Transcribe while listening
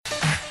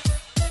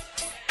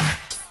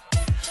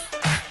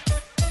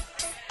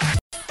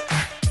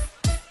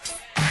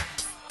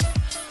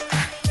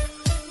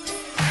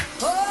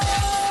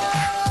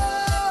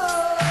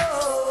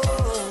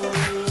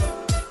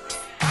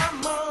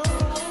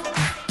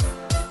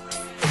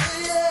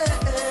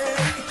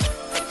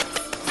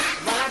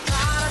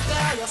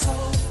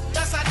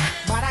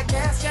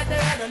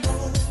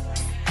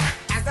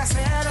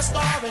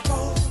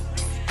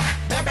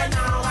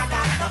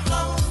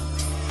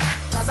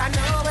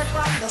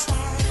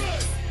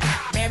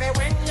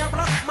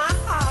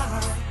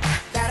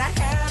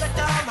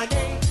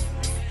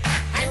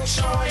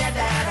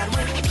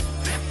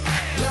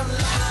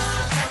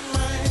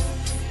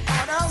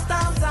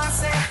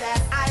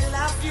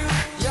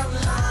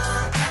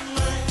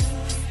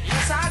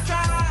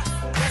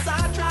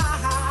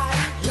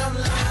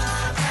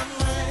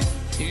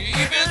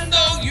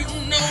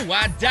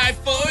Die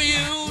for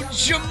you,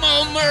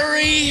 Jamal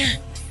Murray.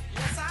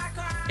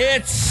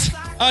 It's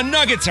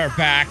Nuggets are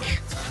back,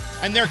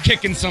 and they're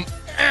kicking some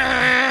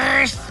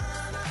ass.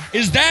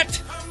 Is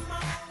that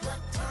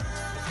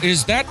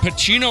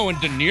Pacino and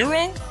De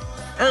Niro?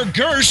 Or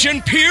Gersh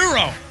and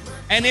Piero?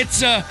 And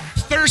it's a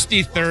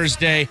Thirsty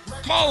Thursday.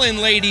 Call in,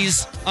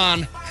 ladies,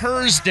 on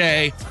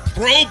Thursday.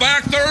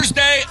 Throwback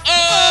Thursday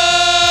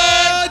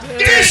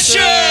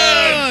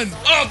edition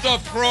of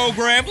the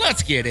program.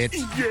 Let's get it.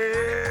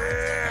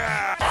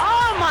 Yeah!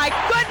 Oh, my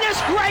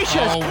goodness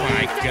gracious! Oh,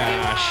 my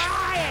gosh.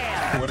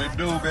 What it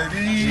do,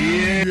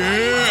 baby?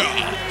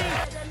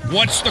 Yeah!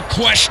 What's the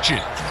question?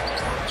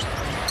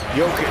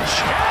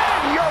 Jokic.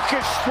 And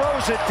Jokic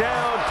throws it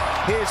down.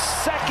 His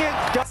second.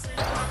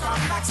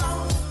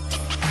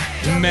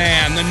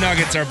 Man, the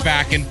Nuggets are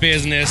back in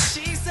business.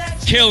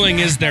 Killing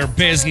is their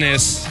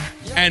business,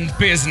 and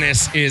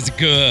business is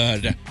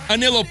good.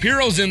 Anilo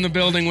Piro's in the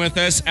building with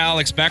us.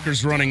 Alex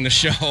Becker's running the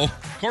show.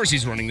 Of course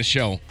he's running the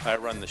show. I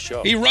run the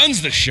show. He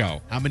runs the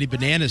show. How many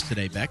bananas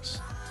today, Bex?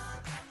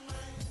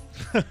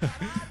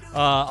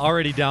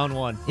 Already down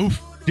one.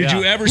 Oof. Did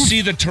you ever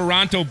see the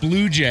Toronto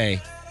Blue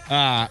Jay?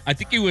 I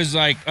think he was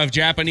like of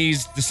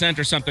Japanese descent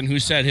or something, who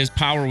said his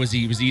power was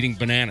he was eating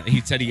banana.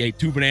 He said he ate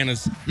 2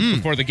 bananas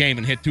before the game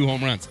and hit 2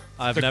 home runs.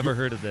 I've never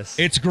heard of this.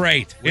 It's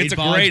great. Wade It's a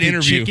Boggs great did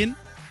interview. Chicken.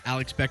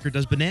 Alex Becker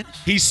does bananas.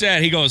 He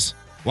said, he goes,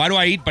 why do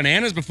I eat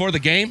bananas before the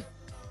game?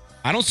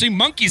 I don't see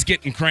monkeys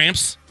getting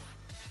cramps.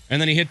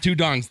 And then he hit 2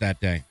 dongs that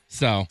day.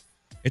 So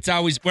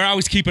we're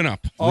always keeping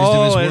up.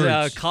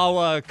 Minori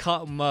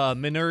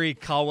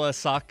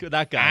Kawasaki,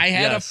 that guy. I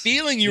had a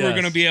feeling you were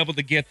going to be able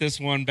to get this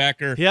one,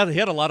 Becker. He had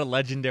a lot of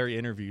legendary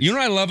interviews. You know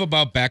what I love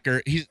about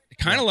Becker? He's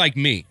kind of like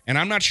me, and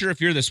I'm not sure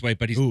if you're this way,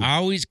 but he's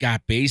always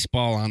got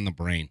baseball on the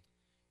brain.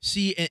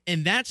 See,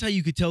 and that's how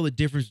you could tell the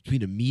difference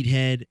between a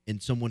meathead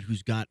and someone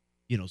who's got,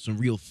 some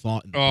real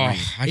thought in the brain.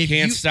 I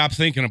can't stop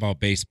thinking about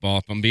baseball,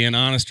 if I'm being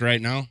honest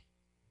right now.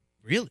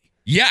 Really?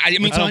 Yeah, I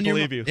mean, I don't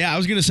believe you. Yeah, I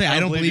was going to say, I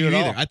don't believe you at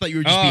either. all. I thought you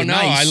were just being no,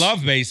 nice. I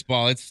love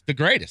baseball. It's the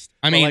greatest.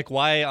 I But mean, like,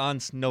 why on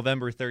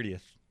November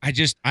 30th?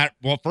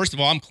 Well, first of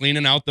all, I'm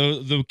cleaning out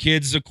the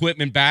kids'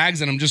 equipment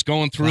bags, and I'm just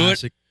going through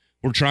Classic. it.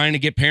 We're trying to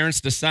get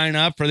parents to sign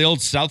up for the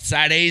old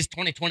Southside A's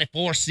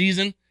 2024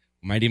 season.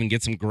 We might even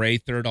get some gray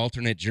third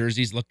alternate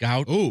jerseys. Look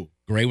out. Ooh.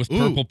 Gray with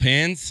purple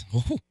pins.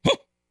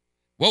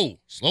 Whoa,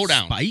 slow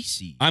down.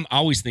 Spicy. I'm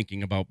always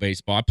thinking about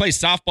baseball. I play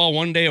softball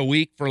 1 day a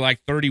week for like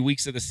 30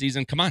 weeks of the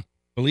season. Come on.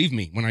 Believe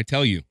me when I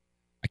tell you.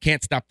 I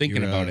can't stop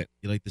thinking about it.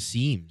 You like the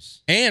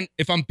seams. And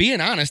if I'm being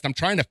honest, I'm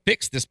trying to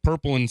fix this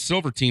purple and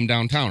silver team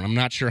downtown. I'm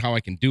not sure how I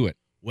can do it.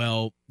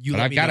 Well,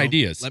 I've got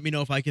ideas. Let me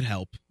know if I could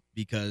help,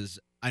 because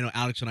I know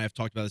Alex and I have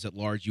talked about this at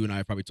large. You and I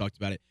have probably talked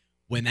about it.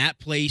 When that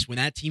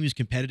team is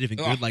competitive and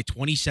good, like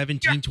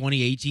 2017,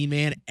 2018,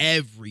 man,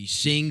 every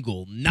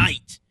single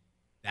night,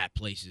 that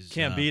place is...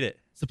 Can't beat it.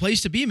 It's the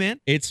place to be, man.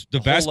 It's the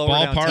best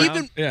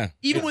ballpark.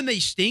 Even when they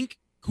stink,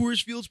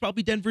 Coors Field's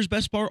probably Denver's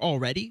best bar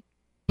already.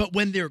 But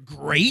when they're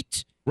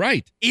great,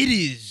 right,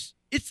 it's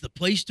the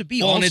place to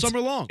be all summer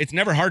long. It's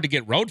never hard to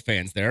get road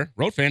fans there.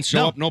 Road fans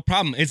show up, no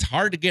problem. It's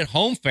hard to get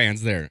home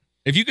fans there.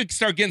 If you could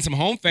start getting some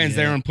home fans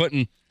there and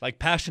putting... Like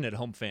passionate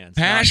home fans.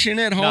 Not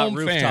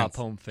rooftop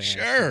home fans.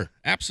 Sure,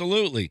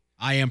 absolutely.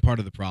 I am part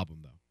of the problem,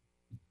 though.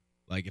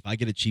 Like, if I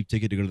get a cheap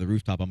ticket to go to the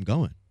rooftop, I'm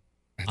going.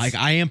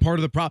 I am part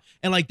of the problem.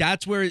 And,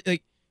 that's where,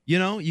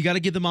 you got to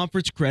give the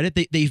Montfort's credit.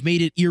 They've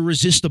made it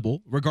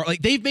irresistible.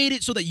 They've made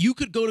it so that you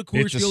could go to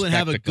Coors Field and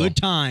have a good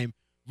time,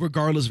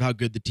 regardless of how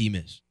good the team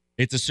is.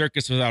 It's a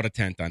circus without a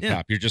tent on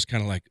top. You're just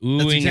kind of like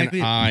oohing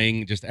and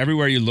eyeing. Just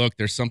everywhere you look,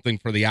 there's something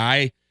for the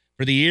eye,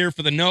 for the ear,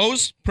 for the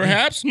nose,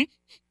 perhaps.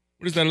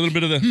 What is that? A little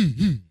bit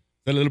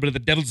of the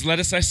devil's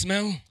lettuce I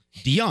smell?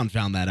 Deion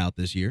found that out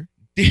this year.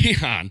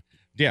 Deion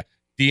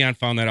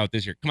found that out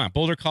this year. Come on,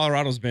 Boulder,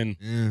 Colorado's been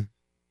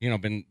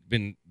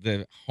been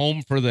the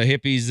home for the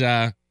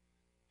hippies,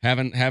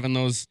 having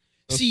those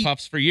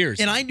puffs for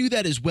years. And I knew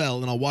that as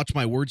well, and I'll watch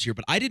my words here,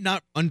 but I did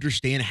not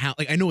understand how,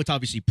 I know it's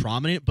obviously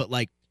prominent, but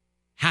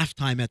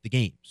halftime at the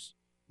games.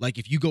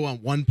 If you go on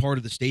one part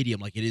of the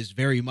stadium, it is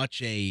very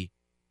much a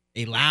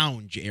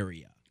lounge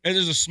area. And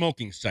there's a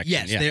smoking section.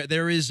 Yes,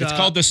 there is. It's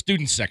called the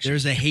student section.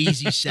 There's a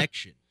hazy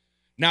section.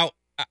 Now,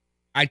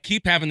 I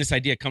keep having this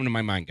idea come to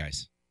my mind,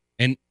 guys.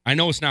 And I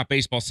know it's not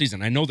baseball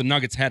season. I know the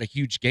Nuggets had a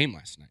huge game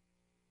last night.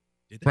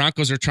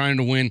 Broncos are trying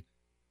to win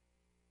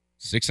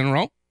 6 in a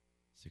row.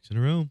 6 in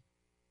a row.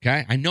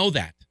 Okay, I know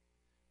that.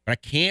 But I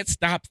can't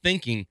stop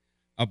thinking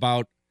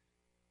about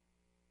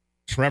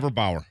Trevor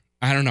Bauer.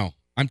 I don't know.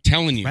 I'm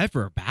telling you.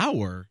 Trevor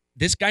Bauer?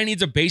 This guy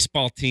needs a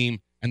baseball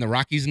team, and the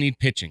Rockies need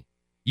pitching.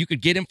 You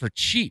could get him for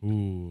cheap.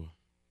 Ooh.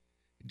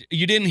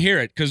 You didn't hear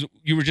it because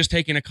you were just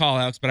taking a call,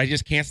 Alex, but I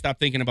just can't stop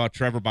thinking about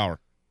Trevor Bauer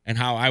and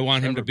how I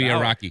want him to be a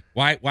Rocky.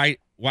 Why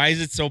is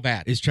it so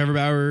bad? Is Trevor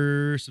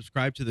Bauer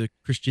subscribed to the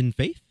Christian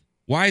faith?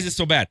 Why is it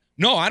so bad?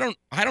 No, I don't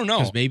know.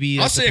 Because maybe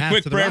I'll say a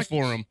quick prayer Rockies.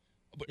 for him.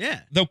 But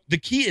yeah. The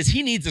key is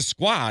he needs a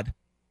squad.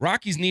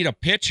 Rockies need a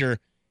pitcher.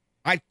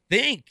 I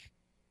think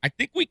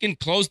we can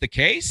close the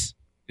case.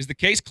 Is the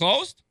case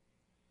closed?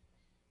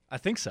 I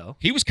think so.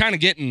 He was kind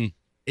of getting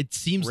It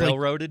seems like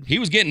Railroaded. he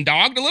was getting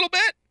dogged a little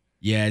bit.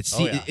 yeah.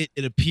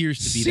 It appears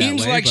to be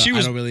Seems that way. like but she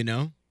was- I don't really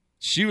know.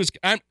 She was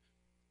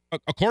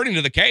according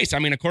to the case. I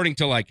mean, according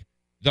to like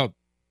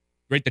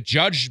the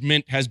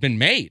judgment has been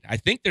made. I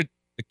think that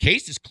the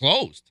case is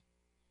closed.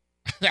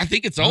 I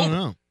think it's I over. don't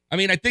know. I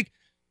mean,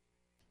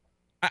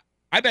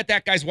 I bet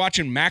that guy's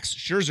watching Max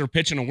Scherzer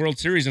pitch in a World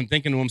Series and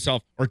thinking to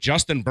himself, or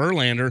Justin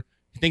Verlander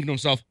thinking to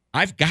himself,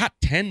 I've got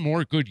 10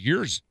 more good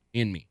years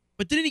in me.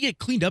 But didn't he get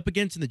cleaned up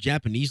against in the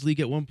Japanese league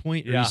at one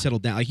point? Or Yeah. he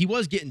settled down? Like he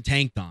was getting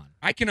tanked on.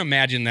 I can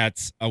imagine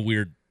that's a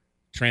weird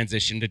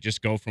transition to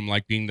just go from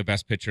like being the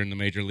best pitcher in the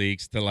major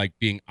leagues to like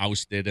being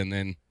ousted. And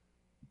then,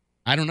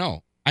 I don't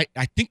know.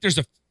 I think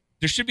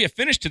there should be a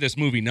finish to this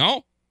movie,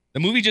 no? The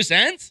movie just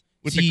ends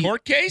with the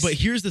court case? But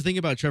here's the thing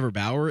about Trevor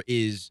Bauer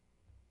is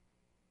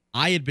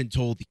I had been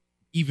told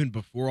even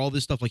before all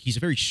this stuff, like he's a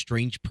very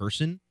strange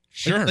person.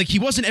 Sure. Like he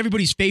wasn't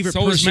everybody's favorite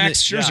So person. is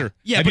Max that- Scherzer.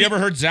 Yeah, Have but you ever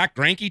heard Zach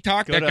Greinke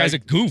talk? Go That to- guy's a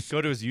goof.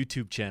 Go to his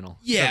YouTube channel.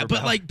 Yeah, Trevor but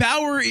Bauer. like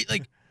Bauer,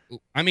 like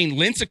I mean,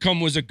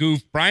 Lincecum was a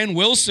goof. Brian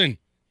Wilson.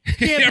 yeah,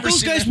 You but ever those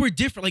seen guys that? were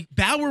different. Like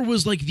Bauer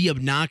was like the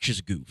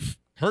obnoxious goof.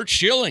 Kurt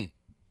Schilling.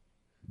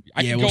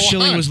 I yeah, can well, go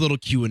Schilling on. was a little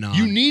QAnon.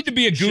 You need to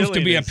be a goof to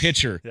Schilling be a is-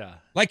 pitcher. Yeah.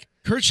 Like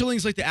Kurt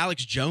Schilling's like the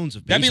Alex Jones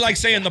of that'd be baseball. like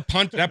saying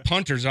that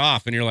punter's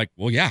off, and you're like,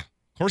 well, yeah,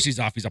 of course he's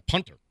off. He's a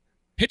punter.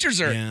 Pitchers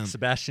are Yeah.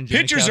 Sebastian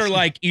pitchers are Janikowski.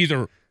 like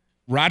either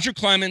Roger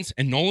Clemens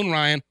and Nolan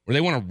Ryan, where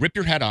they want to rip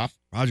your head off.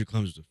 Roger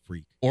Clemens was a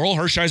freak. Oral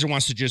Hershiser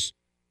wants to just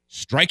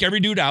strike every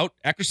dude out.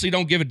 Eckersley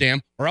don't give a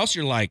damn. Or else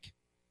you're like,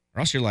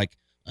 Greg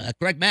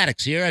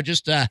Maddux here.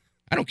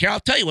 I don't care. I'll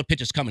tell you what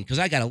pitch is coming because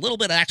I got a little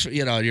bit of extra.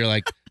 You're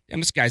like, damn,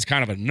 this guy's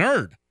kind of a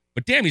nerd.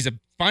 But damn, he's a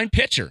fine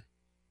pitcher.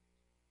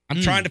 I'm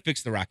trying to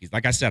fix the Rockies.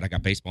 Like I said, I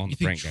got baseball in You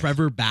the brain. think guys.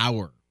 Trevor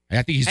Bauer? I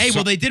think he's. Hey,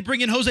 well, they did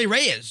bring in Jose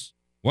Reyes.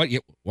 What?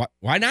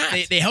 Why not?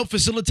 They helped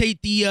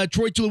facilitate the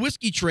Troy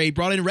Tulowitzki trade,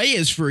 brought in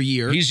Reyes for a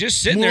year. He's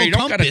just sitting there. Moral You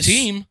don't got a compass.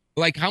 team.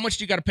 Like, how much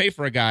do you got to pay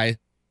for a guy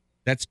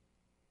that's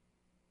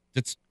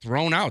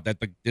thrown out? That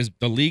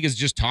the league has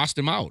just tossed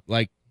him out.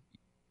 Like,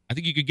 I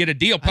think you could get a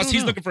deal. Plus, don't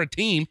he's know. looking for a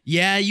team.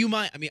 Yeah, you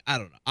might. I mean, I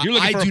don't know. You're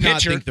looking I for a do not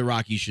pitcher. think the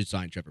Rockies should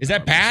sign Trevor Is Bauer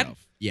that bad?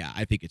 myself. Yeah,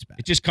 I think it's bad.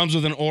 It just comes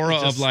with an aura It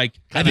of just like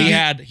kinda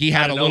he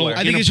had out a of little. nowhere.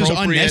 I think it's just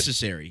inappropriate-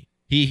 unnecessary.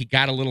 He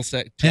got a little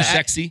too Yeah,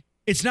 sexy.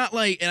 It's not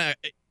like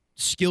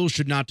skills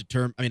should not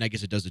determine. I mean, I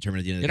guess it does determine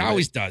at the end of It the day.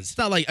 always It's does.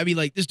 not like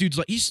this dude's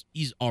like he's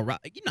all right,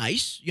 he's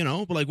nice,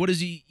 but like what is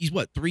he? He's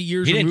what 3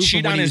 years He didn't removed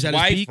cheat from when on he his was at his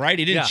wife, peak? right?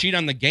 He didn't Yeah. cheat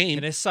on the game.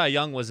 And his Cy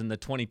Young was in the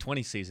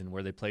 2020 season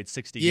where they played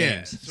 60 Yeah,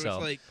 games. so So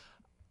it's like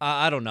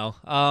I don't know.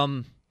 He's Are not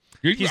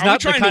we the trying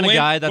kind to of win?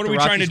 guy that What are the we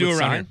trying to Rockies do would around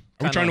sign. here?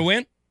 Are we trying to Kinda-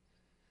 win?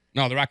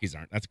 No, the Rockies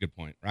aren't. That's a good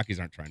point. Rockies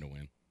aren't trying to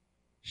win.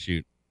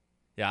 Shoot.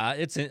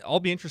 Yeah, I'll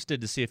be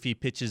interested to see if he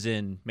pitches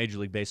in Major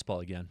League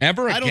Baseball again.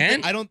 Ever I don't again?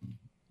 think, I don't.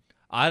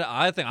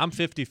 I think I'm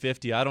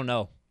 50-50. I don't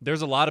know.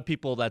 There's a lot of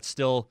people that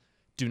still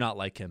do not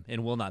like him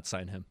and will not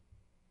sign him.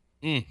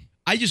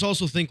 I just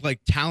also think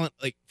like talent,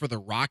 like for the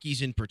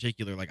Rockies in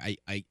particular, like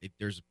I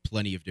there's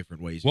plenty of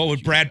different ways. What in would which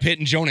you Brad can- Pitt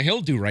and Jonah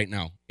Hill do right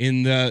now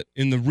in the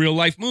real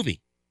life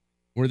movie,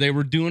 where they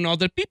were doing all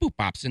the beep boop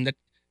pops and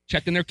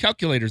checking their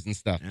calculators and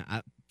stuff? Yeah,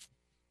 I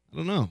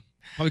don't know.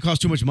 Probably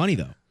costs too much money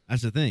though.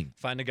 That's the thing.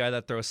 Find a guy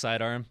that throws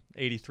sidearm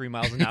 83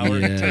 miles an hour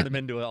and Yeah. turn him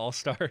into an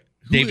all-star.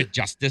 David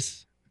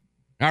Justice.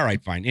 All right,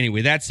 fine.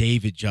 Anyway, that's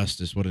David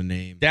Justice. What a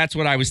name.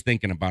 what I was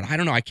thinking about. I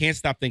don't know. I can't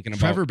stop thinking about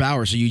Trevor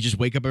Bauer. So you just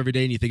wake up every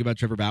day and you think about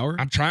Trevor Bauer?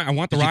 I'm trying. I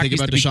want the Did you Rockies think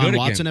about to be Deshaun good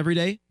Watson again. every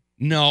day?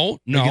 No.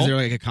 Like, is there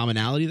like a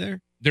commonality there?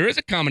 There is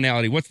a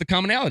commonality. What's the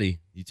commonality?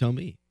 You tell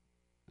me.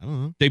 I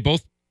don't know. They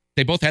both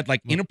had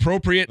like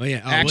inappropriate Oh,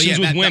 yeah. actions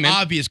with the women.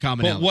 obvious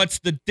commonality. But what's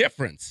the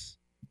difference?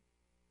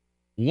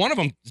 One of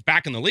them is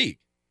back in the league,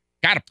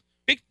 got a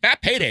big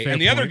fat payday, Fair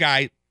and the other point.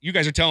 guy, you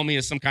guys are telling me,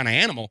 is some kind of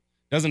animal,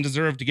 doesn't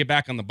deserve to get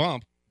back on the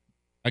bump.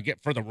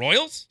 For the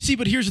Royals, See,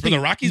 but here's the for thing. the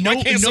Rockies,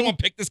 why can't someone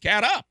pick this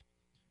cat up?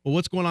 Well,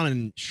 what's going on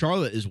in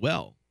Charlotte as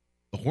well?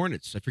 The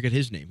Hornets. I forget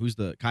his name. Who's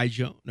the Kai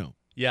Joe? No.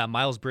 Yeah,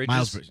 Miles Bridges.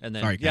 Miles Bridges. And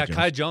then Sorry, Kai yeah, Jones.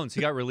 Kai Jones. He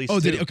got released. Oh,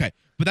 did too. he? Okay.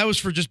 But that was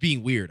for just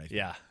being weird, I think.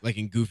 Yeah. Like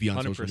and goofy on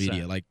social 100%.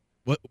 media. Like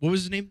what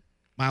was his name?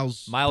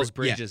 Miles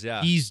Bridges,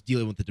 yeah. He's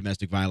dealing with the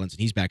domestic violence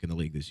and he's back in the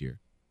league this year.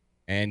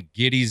 And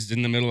Giddy's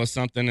in the middle of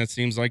something that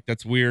seems like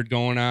that's weird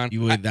going on.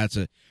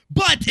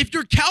 But if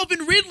you're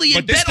Calvin Ridley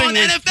and But this bet on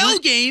thing went NFL through-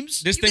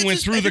 games, this you thing get went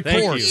through the suspended for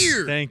a course.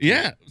 year. Thank you.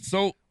 Yeah.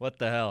 So What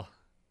the hell?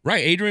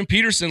 right, Adrian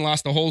Peterson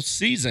lost the whole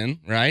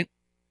season. Right.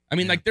 I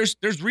mean, Yeah. like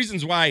there's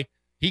reasons why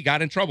he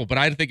got in trouble, but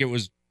I think it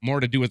was more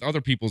to do with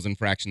other people's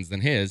infractions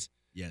than his.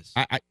 Yes.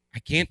 I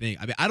can't. I mean,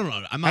 I don't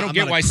know. I don't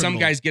get I'm not a why some criminal.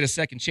 guys get a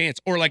second chance,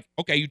 or like,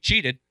 okay, you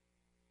cheated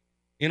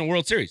in a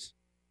World Series,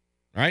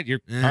 right?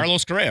 You're Yeah.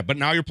 Carlos Correa, but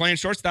now you're playing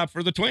shortstop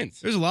for the Twins.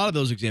 There's a lot of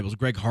those examples.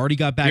 Greg Hardy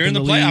got back You're in the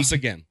league. playoffs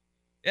again.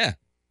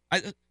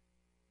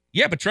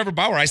 Yeah, but Trevor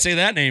Bauer, I say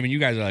that name, and you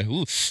guys are like,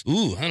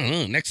 ooh, I don't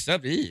know. Next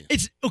up,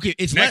 It's okay.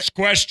 It's next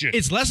question.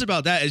 It's less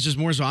about that. It's just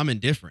more so I'm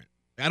indifferent.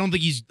 I don't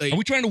think he's like. Are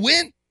we trying to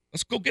win?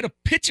 Let's go get a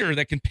pitcher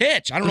that can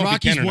pitch. I don't The know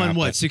Rockies if he can or won, not,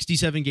 what, but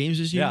 67 games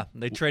this year? Yeah,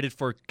 they traded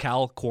for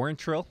Cal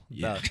Corentrill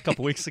a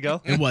couple weeks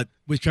ago. And what?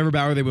 With Trevor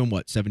Bauer, they win,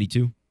 what,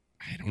 72?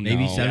 I don't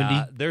Maybe know. 70?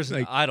 Yeah, there's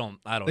Like- I don't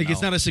Like, know.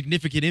 it's not a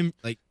significant,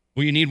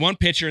 Well, you need one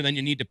pitcher, and then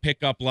you need to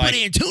pick up like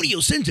Antonio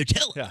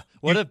Senzatella. Yeah.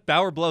 What if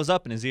Bauer blows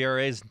up and his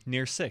ERA is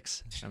near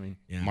 6? I mean,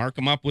 Yeah. mark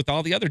him up with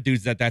all the other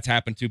dudes that's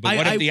happened to. But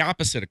what if the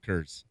opposite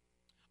occurs?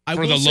 I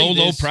For will the say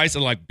low this, price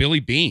of like Billy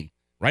Bean.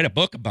 Write a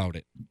book about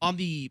it. on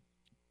the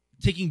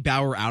taking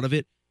Bauer out of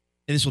it,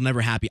 and this will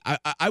never happen.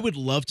 I would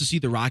love to see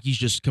the Rockies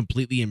just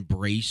completely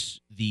embrace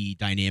the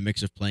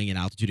dynamics of playing in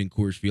altitude in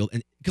Coors Field,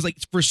 and because like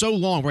for so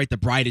long, right, the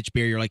Bridage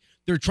barrier, like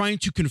they're trying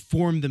to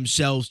conform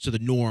themselves to the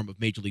norm of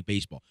Major League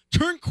Baseball.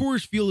 Turn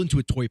Coors Field into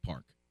a toy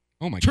park.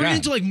 Oh my Turn god! it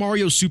into like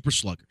Mario Super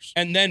Sluggers,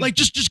 and then like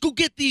just go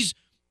get these,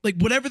 like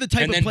whatever the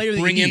type and of then player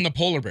bring that you in need. the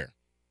polar bear.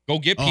 Go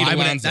get Oh, Pete I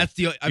Alonso. that's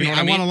the. I You mean, know what I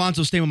I want mean?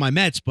 Alonso staying with my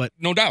Mets, but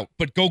No doubt.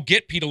 But go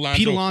get Pete Alonso.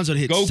 Pete Alonso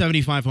hit Go-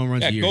 75 home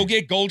runs a year. Go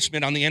get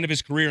Goldschmidt on the end of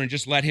his career and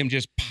just let him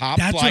just pop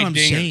That's fly what I'm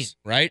dingers, saying.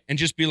 right? And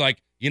just be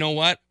like, you know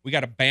what? We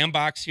got a bam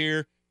box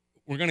here.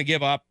 We're going to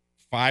give up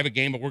 5 a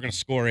game, but we're going to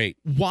score 8.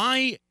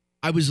 Why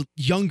I was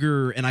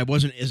younger and I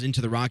wasn't as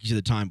into the Rockies at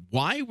the time.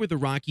 Why were the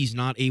Rockies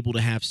not able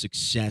to have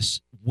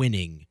success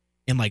winning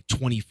in like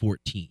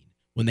 2014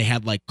 when they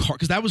had like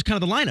because that was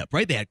kind of the lineup,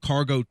 right? They had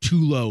Cargo,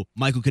 Tulo,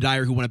 Michael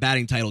Kadire, who won a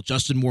batting title.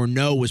 Justin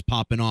Morneau was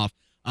popping off.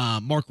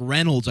 Mark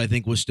Reynolds, I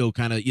think, was still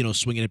kind of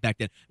swinging it back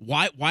then.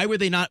 Why were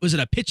they not? Was it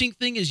a pitching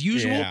thing as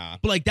usual? Yeah.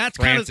 But like that's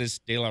Francis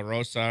De La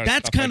Rosa.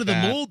 that's stuff kind like of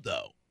that. the mold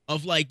though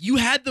of like you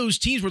had those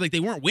teams where like they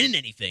weren't winning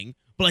anything,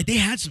 but like they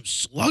had some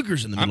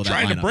sluggers in the middle I'm of that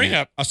trying to lineup, bring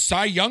man. a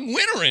Cy Young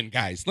winner in,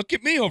 guys. Look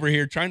at me over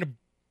here trying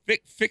to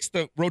fix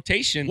the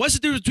rotation. What's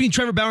the difference between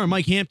Trevor Bauer and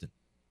Mike Hampton?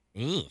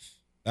 Ugh.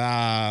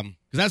 Because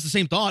that's the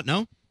same thought,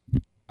 no?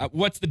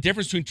 What's the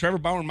difference between Trevor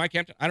Bauer and Mike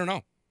Hampton? I don't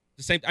know.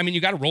 The same. I mean, you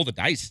got to roll the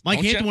dice. Mike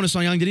don't Hampton ya? won a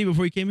Cy Young, did he,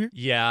 before he came here?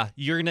 yeah,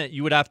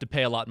 you would have to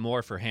pay a lot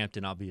more for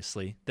Hampton,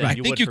 obviously. Than Right. I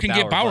you think would you for can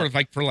Bauer, get Bauer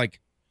but- for like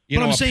But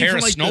I'm a saying pair for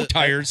of like snow the-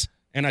 tires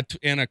and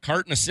a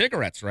carton of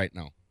cigarettes right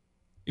now.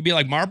 You'd be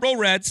like Marlboro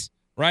Reds,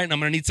 right? And I'm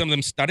gonna need some of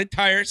them studded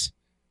tires,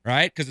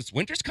 right? Because it's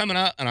winter's coming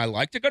up, and I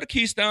like to go to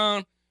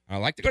Keystone. I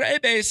like to go to A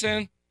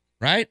Basin,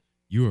 right?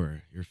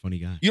 You're a funny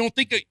guy. You don't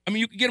think that? I mean,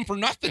 you could get them for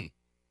nothing,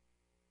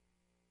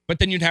 but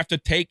then you'd have to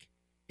take.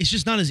 It's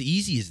just not as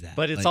easy as that.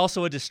 But it's Like,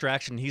 also a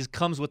distraction. He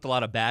comes with a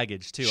lot of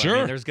baggage, too. I Sure.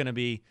 mean, there's going to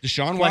be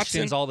Deshaun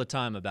questions Watson. all the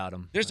time about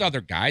him. There's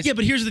other guys. yeah,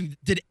 but here's the thing.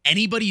 Did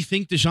anybody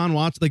think Deshaun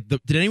Watson,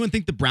 did anyone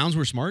think the Browns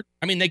were smart?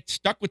 I mean, they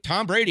stuck with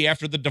Tom Brady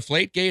after the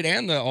Deflategate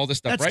and all this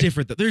stuff, That's right?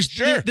 different, though. There's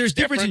Sure, there's it's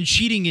difference in different.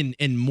 cheating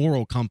and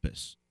moral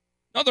compass.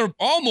 No, they're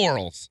all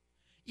morals.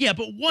 Yeah,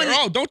 but one. They're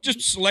all, don't just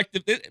select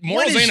it.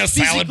 Morals is ain't a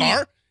salad physically-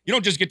 bar. You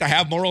don't just get to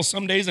have morals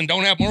some days and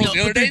don't have morals No, the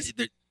other but days.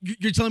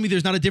 you're telling me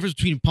there's not a difference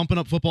between pumping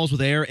up footballs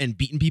with air and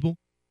beating people?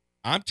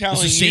 I'm It's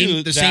telling the same, you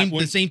the that same,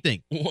 when, the same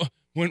thing.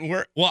 when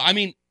we're I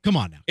mean, Come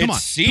on now. it Come on.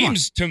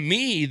 seems to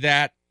me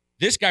that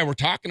this guy we're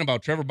talking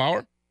about, Trevor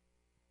Bauer,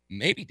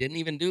 maybe didn't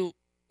even do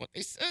what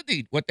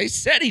they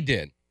said he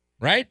did,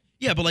 right?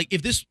 Yeah, but like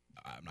if this,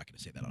 I'm not going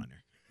to say that on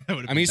there. That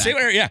would've I been mean, bad. say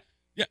whatever, yeah.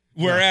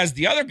 Whereas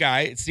the other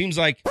guy, it seems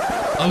like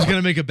I was going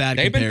to make a bad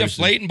they've been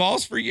comparison. deflating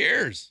balls for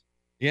years,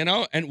 And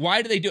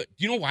why do they do it?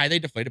 Do you know why they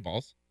deflated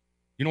balls?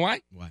 You know why?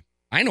 Why?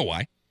 I know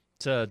why.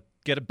 To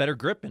get a better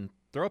grip and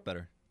throw it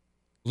better.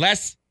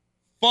 Less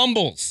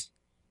fumbles.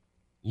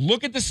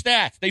 Look at the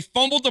stats. They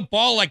fumbled the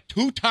ball like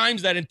 2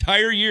 times that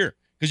entire year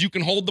because you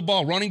can hold the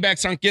ball. Running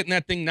backs aren't getting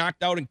that thing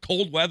knocked out in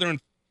cold weather in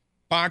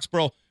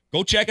Foxborough.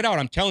 Go check it out.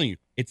 I'm telling you,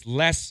 it's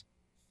less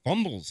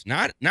fumbles.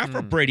 Not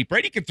for Brady.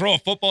 Brady can throw a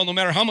football no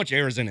matter how much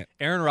air is in it.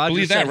 Aaron Rodgers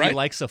Believe said that, right? he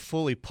likes a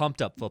fully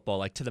pumped up football,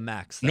 like to the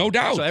max. though. No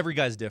doubt. So every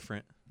guy's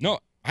different. No,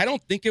 I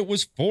don't think it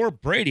was for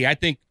Brady. I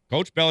think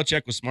Coach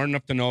Belichick was smart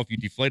enough to know if you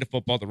deflate a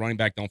football, the running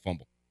back don't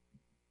fumble.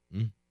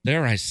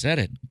 There, I said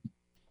it.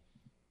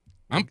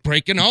 I'm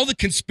breaking all the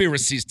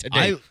conspiracies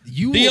today.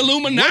 The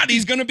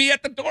Illuminati's going to be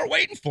at the door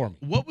waiting for me.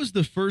 What was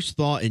the first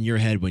thought in your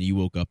head when you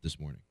woke up this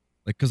morning?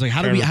 Like, because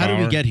how Trevor did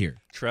we Bauer. get here?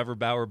 Trevor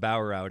Bauer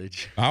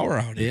outage. Bauer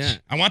outage. Yeah.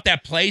 I want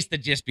that place to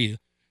just be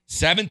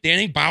 7th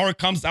inning. Bauer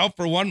comes out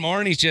for one more,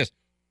 and he's just,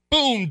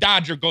 boom,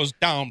 Dodger goes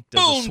down.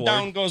 Does a Boom, sword.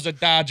 down goes the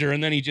Dodger.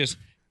 And then it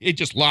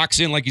just locks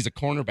in like he's a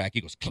cornerback.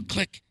 He goes, click,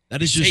 click.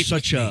 That is just Safe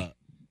such with a,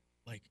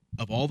 like,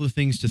 of all the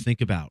things to think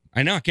about.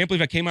 I know. I can't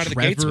believe I came out of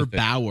the gates Trevor with it.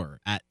 Bauer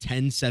at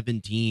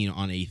 10:17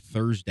 on a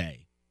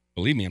Thursday,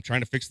 Believe me, I'm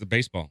trying to fix the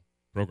baseball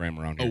program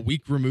around a here.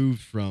 week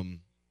removed from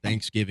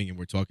Thanksgiving, and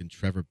we're talking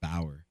Trevor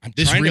Bauer. I'm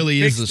This trying to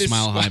really is fix the this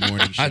Smile High squad.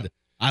 Morning Show.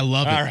 I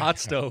love it. All right. Hot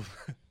stove.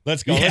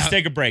 Let's go. Yeah. Let's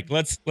take a break.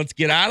 Let's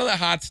get out of the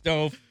hot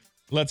stove.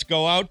 Let's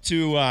go out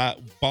to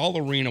Ball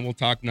Arena. We'll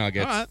talk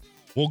Nuggets. All right.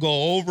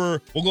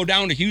 We'll go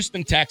down to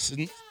Houston, Texas.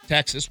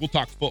 We'll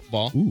talk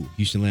football. Ooh,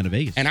 Houston, Atlanta,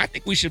 Vegas. And I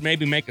think we should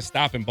maybe make a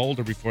stop in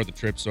Boulder before the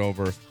trip's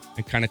over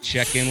and kind of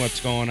check in what's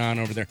going on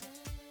over there.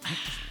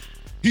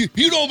 You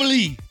don't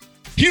believe.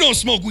 He don't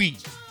smoke weed.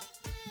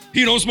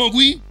 He don't smoke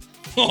weed?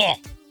 Oh,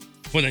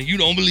 well, then you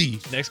don't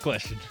believe. Next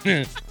question.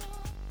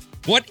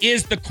 What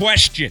is the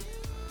question?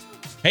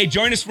 Hey,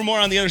 join us for more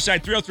on the other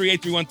side.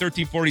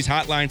 303-831-1340's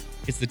hotline.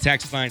 It's the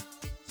text line.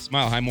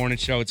 Smile High Morning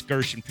Show. It's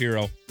Gersh and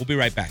Piro. We'll be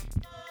right back.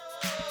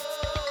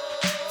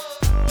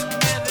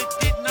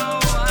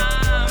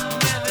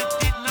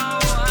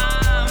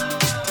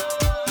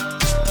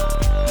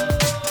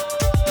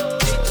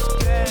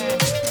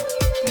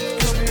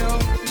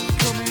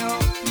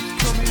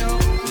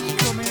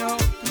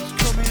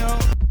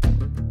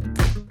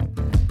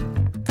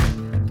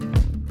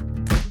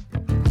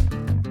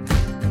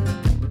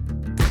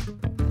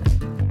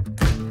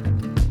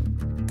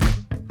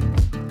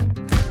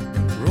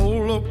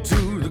 Roll up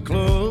to the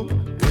club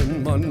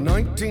in my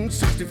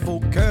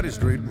 1964 caddy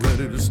straight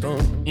ready to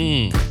stunt.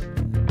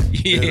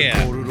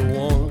 Yeah. Quarter to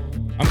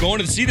one, I'm going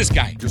to see this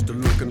guy. just a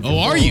looking for Oh,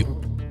 are fun. you?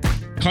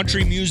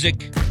 Country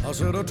music, I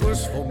said a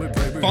twist for me,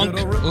 baby. Funk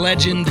Get a rip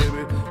legend. for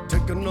me, baby.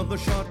 Take another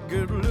shot,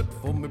 get lit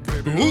for me,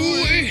 baby.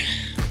 Ooh.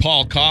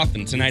 Paul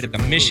Cawthon tonight at the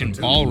Mission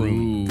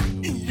Ballroom.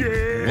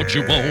 What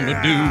you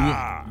wanna do?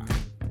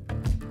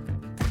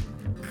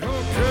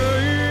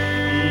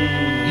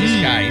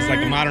 This guy, he's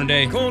like a modern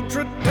day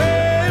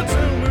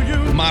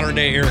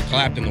Eric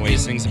Clapton, the way he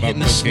sings about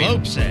Hitting the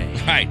cocaine. slopes,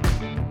 eh? Right.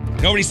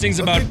 Nobody sings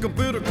about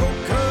booger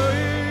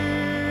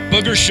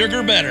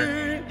sugar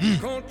better.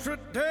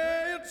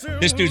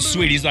 This dude's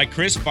sweet. He's like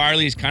Chris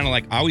Farley. He's kind of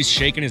like always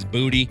shaking his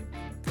booty.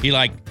 He's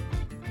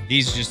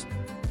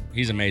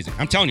amazing.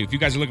 I'm telling you, if you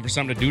guys are looking for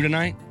something to do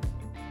tonight,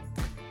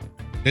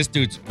 this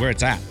dude's where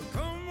it's at.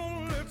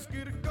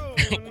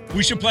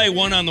 We should play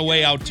one on the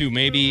way out too.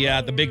 Maybe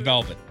the Big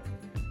Velvet.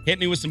 Hit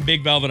me with some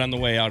Big Velvet on the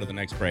way out of the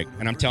next break.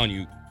 And I'm telling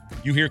you,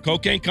 you hear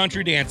Cocaine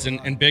Country Dancing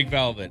and Big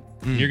Velvet,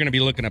 you're going to be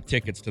looking up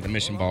tickets to the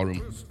Mission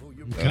Ballroom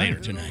later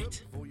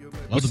tonight.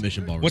 Love the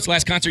Mission Ballroom. What's the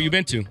last concert you've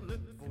been to?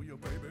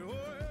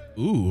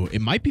 Ooh, it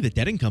might be the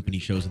Dead & Company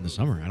shows in the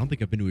summer. I don't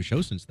think I've been to a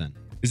show since then.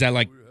 Is that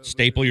like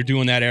staple? You're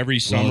doing that every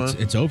summer? Well,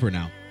 it's over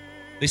now.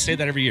 They say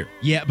that every year.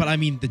 Yeah, but I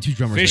mean, the two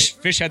drummers.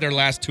 Fish had their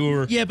last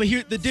tour Yeah, but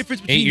here the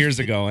difference between 8 years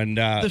ago, and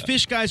the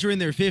Fish guys are in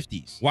their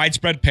 50s.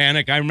 Widespread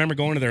Panic. I remember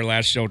going to their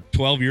last show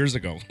 12 years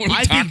ago. What are we I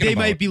think talking they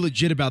about? might be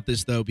legit about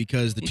this though,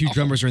 because the two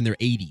drummers are in their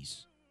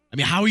 80s. I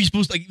mean, how are you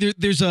supposed to like?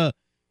 There's a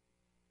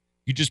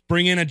You just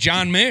bring in a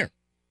John Mayer.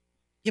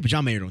 yeah, but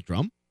John Mayer don't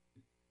drum.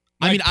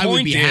 My I mean, I would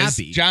point be is,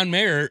 happy. John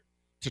Mayer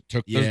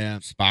took Yeah.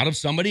 the spot of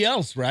somebody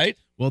else, right?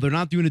 Well, they're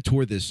not doing a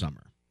tour this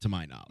summer, to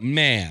my knowledge,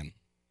 Man,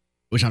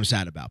 which I'm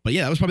sad about. But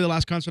yeah, that was probably the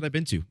last concert I've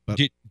been to. But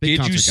did big you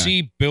concert guy.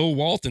 see Bill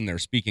Walton there?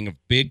 Speaking of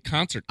big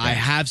concert guys. I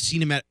have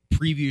seen him at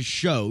previous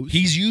shows.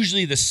 He's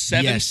usually the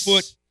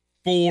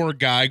 7'4"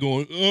 guy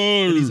going,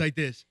 oh, And he's like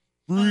this.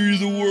 free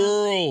the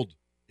world.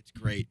 It's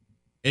great.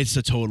 It's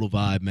a total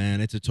vibe, man.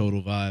 It's a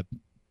total vibe.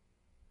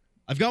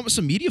 I've gone with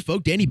some media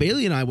folk. Danny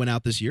Bailey and I went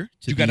out this year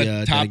to You got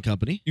the a top- Dead &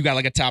 Company. You got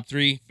like a top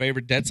 3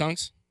 favorite Dead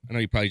songs? I know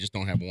you probably just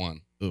don't have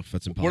one. Oof,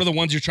 that's impossible. What are the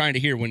ones you're trying to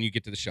hear when you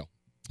get to the show?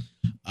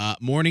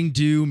 Morning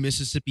Dew,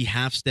 Mississippi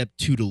Half Step,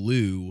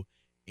 Toodaloo,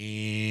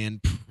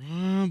 and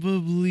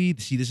probably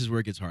this is where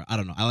it gets hard. I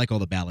don't know. I like all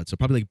the ballads, so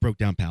probably like Broke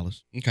Down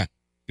Palace. Okay.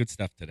 Good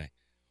stuff today.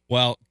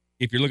 Well,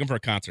 if you're looking for a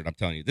concert, I'm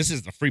telling you, this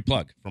is the free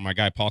plug for my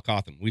guy, Paul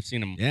Cawthon. We've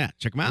seen him Yeah,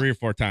 check them out. 3 or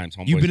 4 times.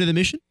 You've been to the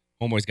Mission?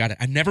 Homeboy's got it.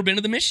 I've never been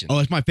to the Mission. Oh,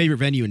 it's my favorite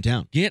venue in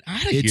town. Get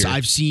out of It's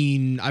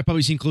here. I've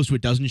probably seen close to a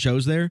dozen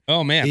shows there.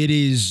 Oh, man.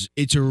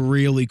 It's a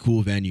really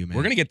cool venue, man.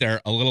 We're going to get there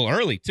a little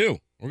early, too.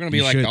 We're going to be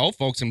You like should. the old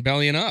folks and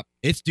bellying up.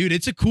 It's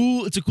a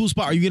cool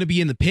spot. Are you going to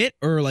be in the pit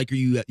or like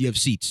you have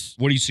seats?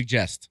 What do you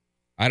suggest?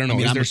 I don't know. I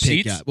mean, Is I'm there a pit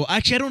seats? guy. Well,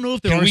 actually, I don't know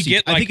if there Can are we seats.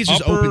 get, I like, think it's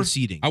just upper- open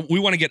seating. We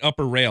want to get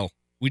upper rail.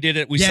 We did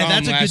it. We Yeah, saw him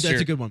that's last year.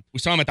 that's a good one. We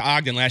saw him at the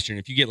Ogden last year.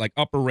 And if you get like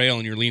upper rail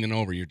and you're leaning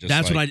over, you're just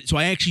That's like, So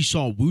I actually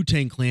saw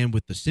Wu-Tang Clan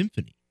with the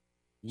symphony.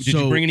 Did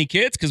you bring any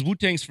kids? Because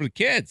Wu-Tang's for the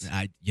kids.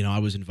 I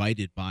was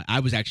invited by.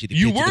 I was actually the.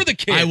 You kids of were the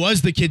kid. I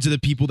was the kids of the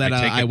people that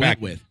take I it went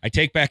back. with. I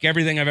take back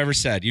everything I've ever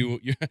said. You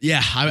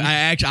Yeah,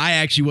 I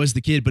actually was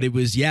the kid, but it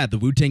was the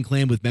Wu-Tang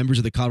Clan with members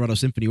of the Colorado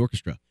Symphony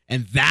Orchestra,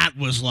 and that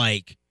was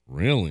like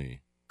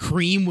really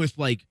Cream with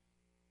like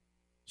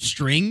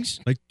strings,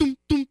 like dum,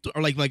 dum, dum,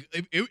 or like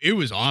it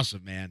was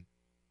awesome, man.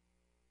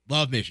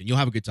 Love Mission. You'll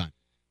have a good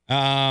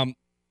time.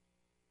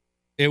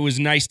 It was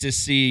nice to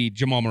see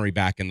Jamal Murray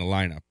back in the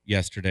lineup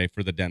yesterday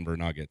for the Denver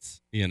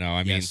Nuggets. You know,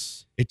 I mean,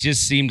 Yes. it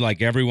just seemed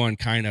like everyone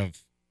kind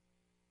of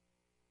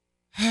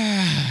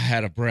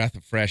had a breath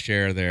of fresh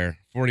air there.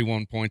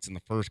 41 points in the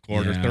first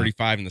quarter, Yeah.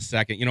 35 in the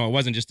second. You know, it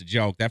wasn't just a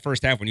joke. That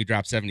first half when you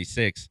dropped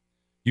 76,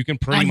 you can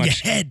pretty On your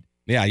much head.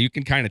 Yeah, you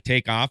can kind of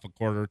take off a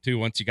quarter or two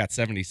once you got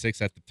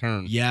 76 at the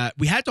turn. Yeah,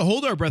 we had to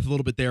hold our breath a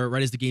little bit there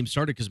right as the game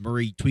started because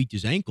Murray tweaked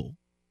his ankle,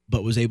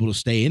 but was able to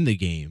stay in the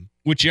game.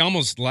 Which you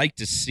almost like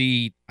to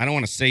see. I don't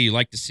want to say you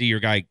like to see your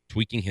guy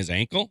tweaking his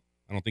ankle.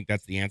 I don't think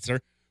that's the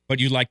answer. But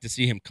you like to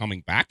see him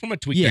coming back from a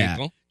tweaked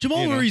ankle.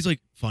 Jamal you know? Murray's like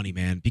funny,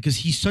 man, because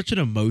he's such an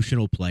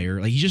emotional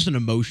player. Like he's just an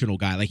emotional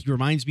guy. Like he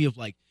reminds me of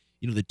like,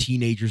 the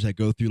teenagers that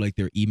go through like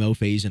their emo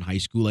phase in high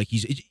school. Like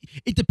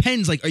it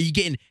depends. Like, are you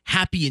getting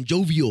happy and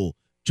jovial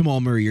Jamal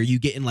Murray? Are you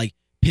getting like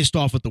pissed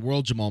off at the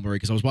world Jamal Murray?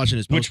 Because I was watching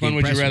his Which one post-game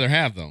would you presser. rather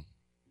have, though?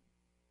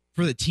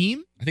 For the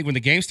team? I think when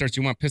the game starts,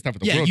 you want pissed off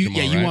at the Yeah, world, you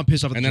Jamal, want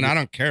pissed off at and the then I world.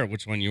 don't care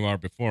which one you are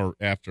before or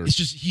after. It's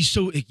just he's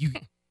so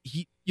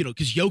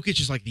because Jokic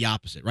is like the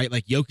opposite, right?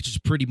 Like Jokic is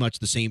pretty much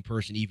the same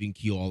person, even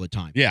keel all the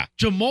time. Yeah.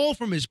 Jamal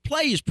from his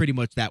play is pretty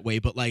much that way,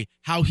 but like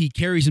how he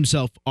carries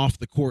himself off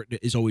the court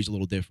is always a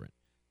little different.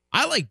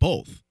 I like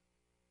both.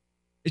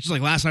 It's just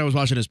like last night I was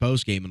watching his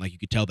post game and like you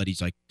could tell that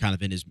he's like kind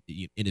of in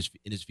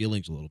his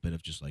feelings a little bit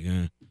of just like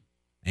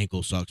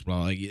ankle sucks,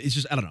 blah. Like it's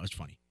just I don't know, it's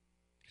funny.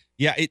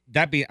 Yeah,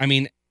 I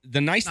mean,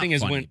 the nice Not thing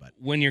is funny,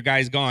 when your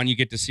guy's gone, you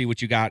get to see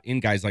what you got in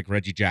guys like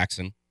Reggie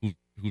Jackson,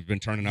 who's been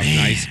turning up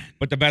nice.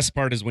 But the best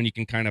part is when you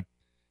can kind of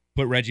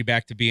put Reggie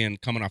back to being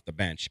coming off the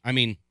bench. I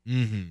mean,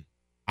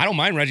 I don't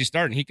mind Reggie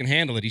starting. He can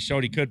handle it. He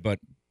showed he could, but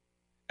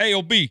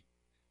AOB,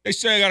 they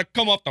say I got to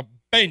come off the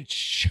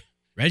bench.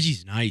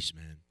 Reggie's nice,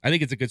 man. I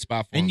think it's a good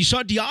spot for him. And you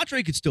saw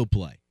DeAndre could still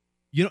play.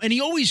 You know, and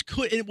he always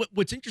could. And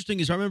what's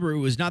interesting is I remember it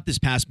was not this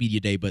past media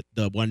day, but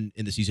the one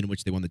in the season in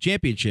which they won the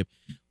championship.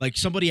 Like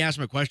somebody asked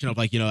him a question of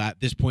like, you know,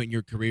 at this point in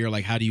your career,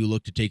 like how do you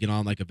look to taking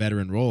on like a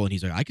veteran role? And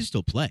he's like, I can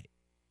still play.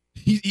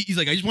 He's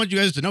like, I just want you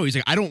guys to know. He's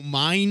like, I don't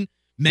mind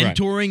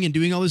mentoring and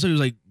doing all this. He was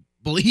like,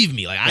 believe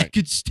me, like I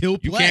could still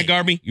play. You can't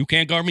guard me. You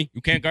can't guard me.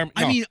 You can't guard me.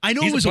 No, I mean, I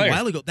know it was a player.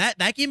 while ago.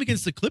 That game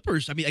against the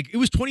Clippers. I mean, like, it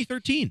was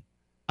 2013.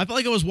 I felt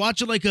like I was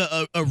watching like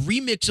a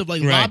remix of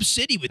like Lob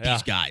City with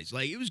these guys.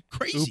 Like it was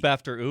crazy. Oop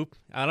after oop.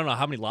 I don't know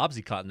how many lobs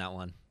he caught in that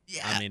one.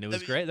 Yeah, I mean, it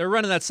was great. They're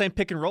running that same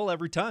pick and roll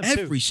every time.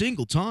 Every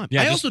single time.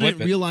 Yeah, I just also flip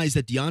didn't realize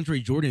that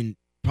DeAndre Jordan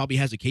probably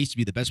has a case to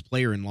be the best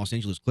player in Los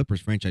Angeles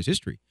Clippers franchise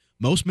history.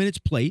 Most minutes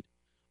played.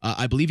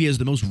 I believe he has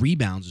the most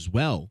rebounds as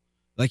well.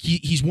 Like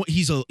he's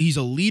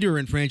a leader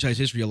in franchise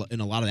history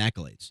in a lot of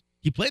accolades.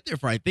 He played there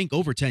for I think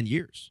over 10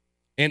 years.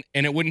 And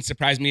it wouldn't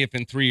surprise me if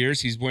in 3 years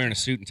he's wearing a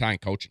suit and tie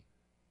and coaching.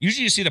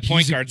 Usually you see the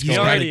point guards He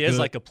go already right. is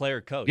like a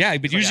player coach. Yeah,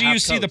 but He's usually like a you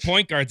see the half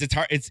point guards. It's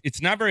hard.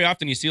 It's not very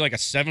often you see like a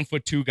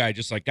 7'2" guy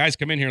just like, guys,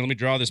 come in here. Let me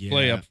draw this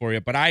play up for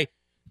you. But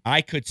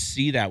I could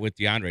see that with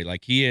DeAndre.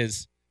 Like he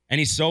is, and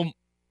he's so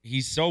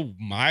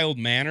mild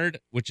mannered,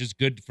 which is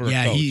good for a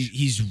coach.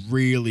 He's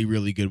really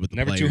really good with the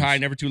never players. too high,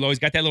 never too low. He's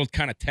got that little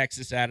kind of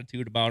Texas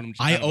attitude about him.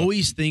 I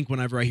always think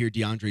whenever I hear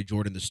DeAndre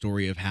Jordan the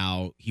story of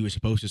how he was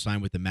supposed to sign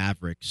with the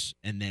Mavericks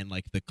and then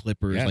like the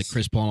Clippers, like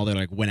Chris Paul and all that,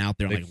 like went out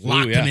there and like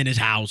locked him in his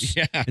house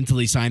until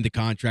he signed the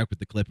contract with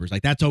the Clippers.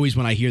 Like that's always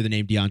when I hear the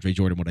name DeAndre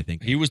Jordan what I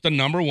think. He was the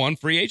number one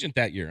free agent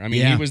that year. I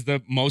mean, he was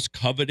the most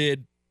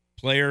coveted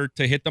player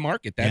to hit the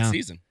market that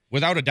season,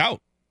 without a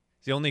doubt.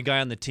 He's the only guy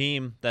on the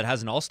team that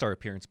has an all-star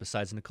appearance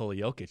besides Nikola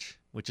Jokic,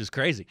 which is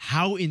crazy.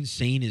 How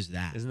insane is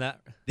that? Isn't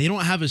that? They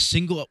don't have a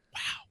single. Wow.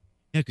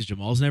 Yeah, because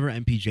Jamal's never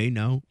MPJ.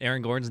 No.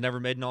 Aaron Gordon's never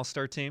made an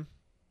all-star team.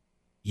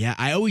 Yeah,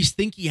 I always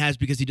think he has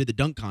because he did the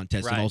dunk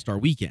contest on All-Star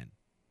Weekend.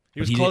 He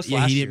was close last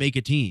year. He didn't make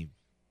a team.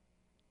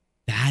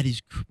 That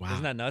is wow.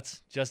 Isn't that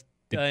nuts?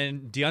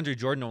 And DeAndre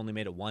Jordan only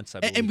made it once, I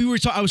believe. And I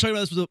was talking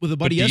about this with a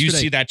buddy yesterday. Do you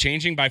see that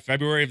changing by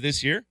February of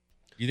this year?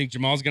 You think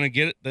Jamal's going to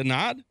get the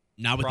nod?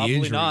 Not with Probably the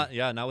injury. not.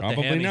 Yeah, not with the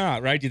Probably hammy.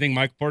 not, right? Do you think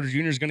Michael Porter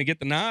Jr. is going to get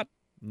the nod?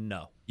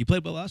 No. He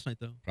played well last night,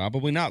 though.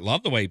 Probably not.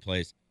 Love the way he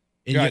plays.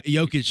 And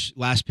Jokic,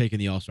 last pick in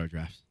the All-Star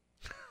draft.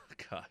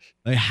 Gosh.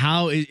 Like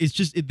it's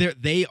just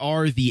they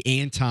are the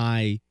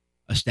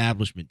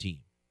anti-establishment team.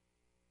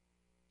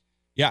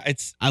 Yeah,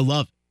 I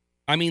love it.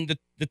 I mean,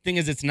 the thing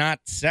is, it's not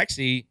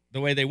sexy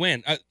the way they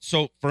win.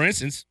 So, for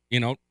instance,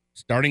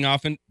 starting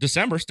off in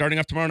December, starting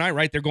off tomorrow night,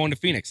 right? They're going to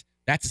Phoenix.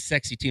 That's a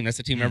sexy team. That's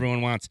the team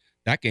everyone wants.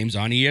 That game's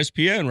on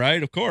ESPN,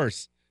 right? Of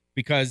course,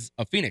 because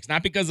of Phoenix,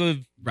 not because of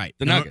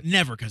the Nuggets.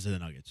 Never because of the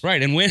Nuggets.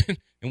 Right, and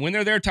when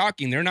they're there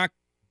talking, they're not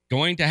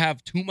going to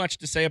have too much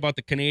to say about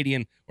the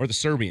Canadian or the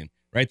Serbian,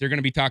 right? They're going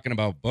to be talking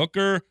about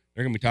Booker.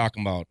 They're going to be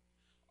talking about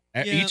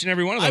each and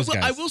every one of those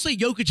guys. I will say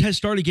Jokic has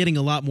started getting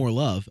a lot more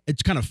love.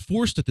 It's kind of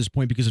forced at this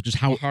point because of just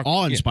how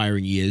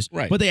awe-inspiring he is.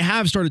 Right. But they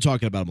have started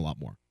talking about him a lot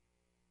more.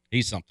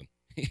 He's something.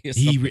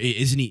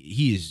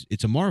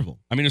 It's a marvel.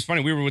 I mean, it's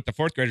funny. We were with the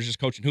fourth graders just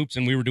coaching hoops,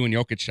 and we were doing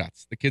Jokic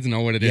shots. The kids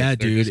know what it is. Yeah,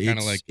 They're dude. just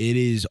kinda like, it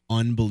is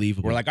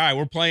unbelievable. we're like, all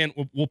right,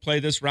 we'll play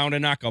this round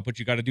of knockout, but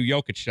you got to do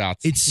Jokic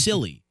shots. It's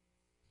silly.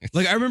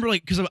 Like I remember,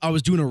 because I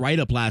was doing a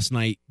write-up last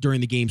night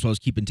during the game, so I was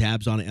keeping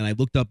tabs on it, and I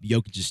looked up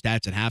Jokic's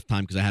stats at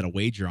halftime because I had a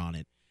wager on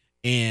it.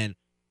 And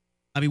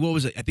I mean, what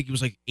was it? I think it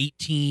was like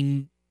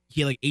 18.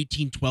 He had like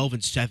 18, 12,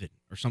 and 7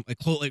 or something,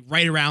 like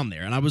right around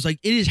there. And I was like,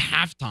 it is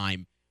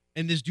halftime.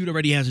 And this dude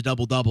already has a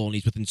double-double, and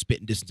he's within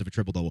spitting distance of a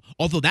triple-double.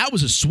 Although that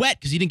was a sweat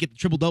because he didn't get the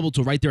triple-double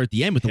till right there at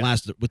the end with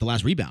the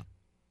last rebound.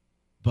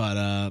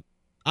 But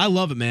I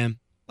love it, man.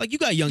 Like, you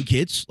got young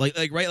kids, like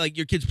right, like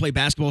your kids play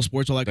basketball,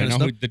 sports, all that kind of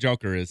stuff. Who the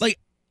Joker is. Like,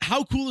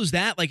 how cool is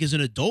that? Like, as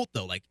an adult,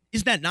 though, like,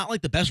 is that not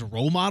like the best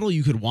role model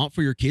you could want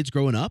for your kids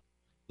growing up?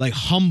 Like,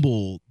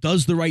 humble,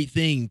 does the right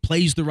thing,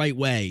 plays the right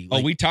way.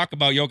 Like, we talk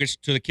about Jokic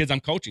to the kids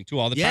I'm coaching too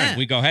all the time.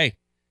 We go, hey.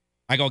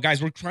 I go,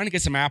 guys, we're trying to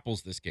get some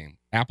apples this game.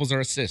 Apples are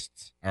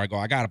assists. Or I go,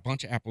 I got a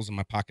bunch of apples in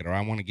my pocket, or I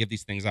want to give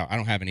these things out. I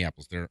don't have any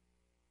apples. They're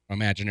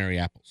imaginary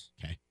apples.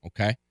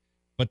 Okay?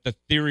 But the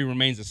theory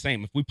remains the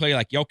same. If we play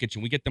like Jokic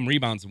and we get them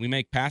rebounds and we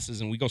make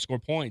passes and we go score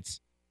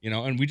points,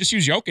 and we just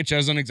use Jokic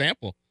as an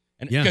example.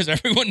 And because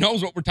everyone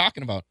knows what we're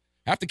talking about.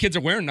 Half the kids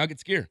are wearing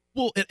Nuggets gear.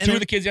 Well, and two of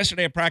the kids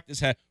yesterday at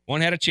practice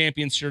one had a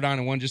Champions shirt on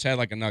and one just had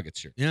like a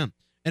Nuggets shirt. Yeah.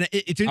 And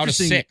it's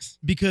interesting out of 6.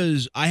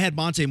 because I had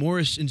Monte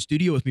Morris in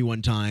studio with me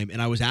one time,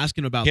 and I was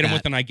asking about Hit him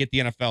with an I get the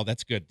NFL.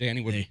 That's good.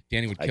 Danny would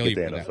kill you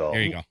for that.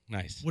 There you go.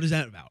 Nice. What is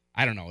that about?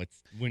 I don't know.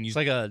 It's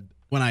like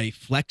when I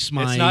flex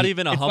my. It's not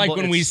even a humble. It's like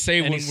when we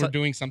say when we're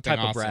doing something type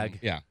awesome. Of brag.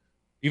 Yeah.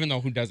 Even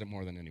though who does it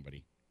more than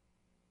anybody?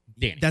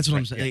 Danny. That's what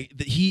I'm saying.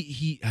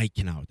 Yeah. I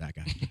cannot with that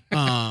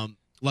guy.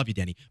 Love you,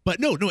 Danny. But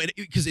no,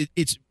 because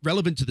it's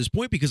relevant to this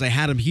point because I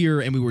had him here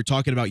and we were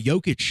talking about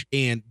Jokic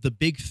and the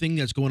big thing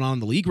that's going on in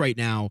the league right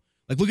now.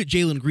 Like, look at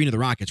Jalen Green of the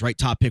Rockets, right?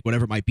 Top pick,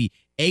 whatever it might be.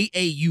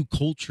 AAU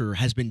culture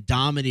has been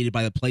dominated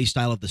by the play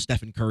style of the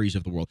Stephen Currys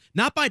of the world.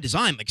 Not by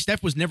design. Like,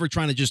 Steph was never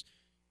trying to just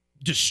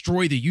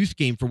destroy the youth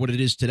game for what it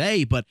is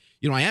today. But,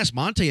 I asked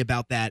Monte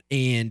about that,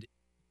 and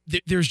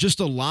there's just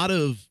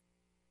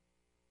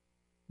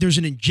there's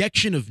an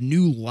injection of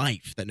new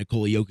life that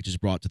Nikola Jokic has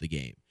brought to the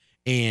game.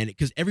 And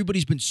because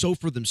everybody's been so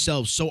for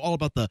themselves, so all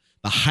about the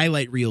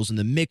highlight reels and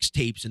the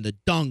mixtapes and the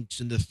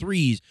dunks and the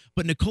threes.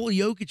 But Nikola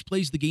Jokic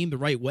plays the game the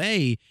right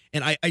way.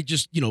 And I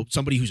just,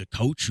 somebody who's a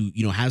coach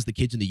who, has the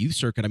kids in the youth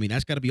circuit, I mean,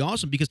 that's got to be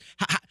awesome because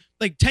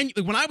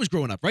when I was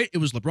growing up, right, it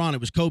was LeBron, it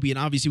was Kobe, and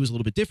obviously it was a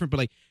little bit different.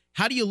 But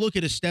how do you look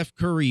at a Steph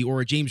Curry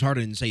or a James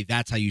Harden and say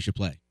that's how you should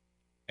play?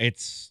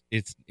 It's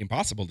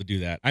impossible to do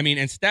that. I mean,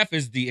 and Steph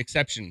is the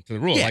exception to the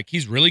rule. Yeah. Like,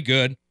 he's really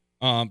good.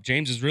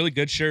 James is really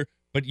good, sure.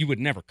 But you would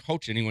never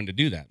coach anyone to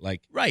do that.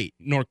 Right.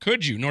 Nor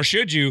could you, nor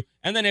should you.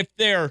 And then if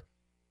they're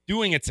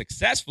doing it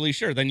successfully,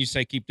 sure, then you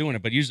say keep doing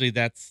it. But usually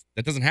that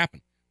doesn't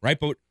happen, right?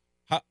 But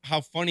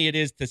how funny it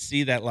is to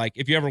see that,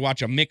 if you ever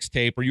watch a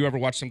mixtape or you ever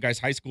watch some guy's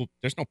high school,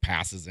 there's no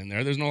passes in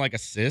there. There's no,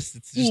 assists.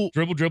 It's just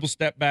dribble,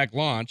 step back,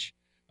 launch.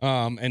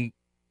 I mean,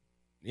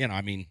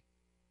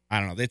 I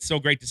don't know. It's so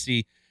great to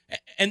see.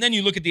 And then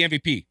you look at the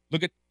MVP.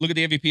 Look at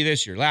the MVP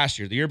this year, last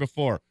year, the year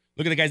before.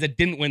 Look at the guys that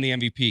didn't win the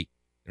MVP.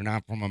 They're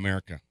not from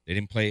America. They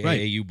didn't play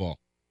AAU ball.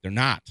 They're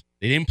not.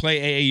 They didn't play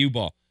AAU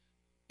ball.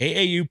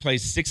 AAU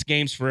plays 6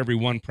 games for every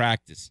 1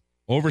 practice.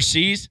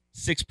 Overseas,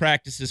 6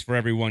 practices for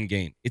every 1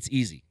 game. It's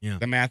easy. Yeah.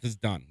 The math is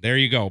done. There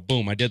you go.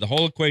 Boom. I did the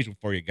whole equation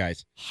for you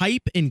guys.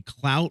 Hype and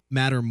clout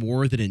matter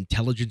more than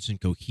intelligence and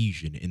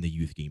cohesion in the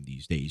youth game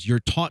these days. You're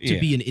taught to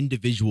be an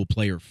individual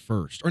player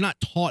first. Or not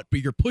taught,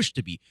 but you're pushed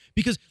to be.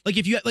 Because,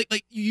 if you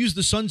like you use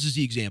the Suns as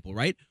the example,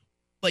 right?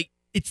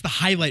 It's the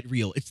highlight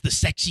reel. It's the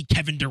sexy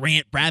Kevin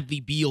Durant, Bradley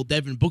Beal,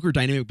 Devin Booker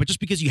dynamic. But just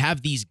because you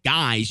have these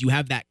guys, you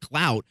have that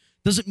clout,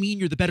 doesn't mean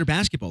you're the better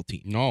basketball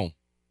team. No.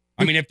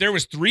 I mean, if there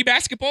was 3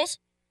 basketballs,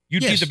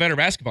 you'd be the better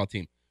basketball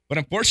team. But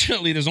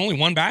unfortunately, there's only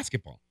 1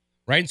 basketball,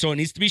 right? So it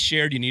needs to be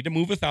shared. You need to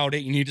move without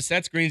it. You need to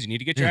set screens. You need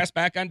to get your ass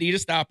back on D to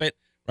stop it,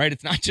 right?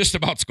 It's not just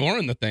about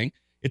scoring the thing.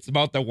 It's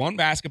about the 1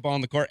 basketball on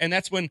the court. And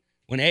that's when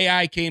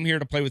AI came here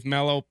to play with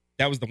Melo,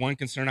 that was the one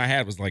concern I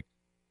had was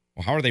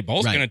well, how are they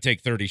both going to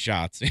take 30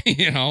 shots,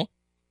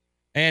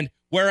 And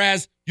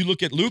whereas you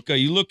look at Luka,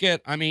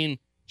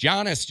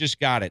 Giannis just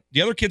got it.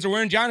 The other kids are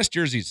wearing Giannis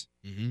jerseys.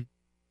 Mm-hmm.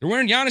 They're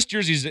wearing Giannis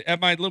jerseys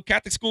at my little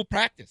Catholic school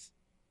practice,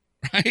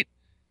 right?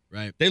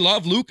 Right. They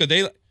love Luka.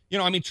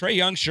 Trae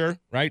Young, sure,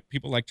 right?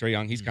 People like Trae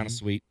Young. He's kind of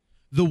sweet.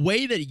 The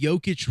way that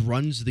Jokic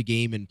runs the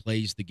game and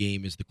plays the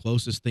game is the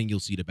closest thing you'll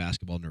see to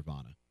basketball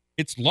nirvana.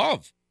 It's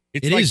love.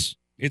 It is.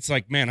 It's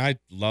man, I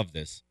love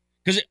this.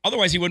 Because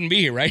otherwise he wouldn't be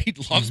here, right? He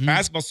loves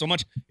basketball so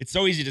much. It's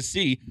so easy to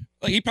see.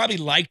 He probably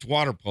liked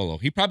water polo.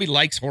 He probably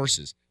likes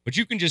horses. But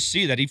you can just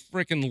see that he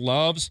freaking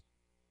loves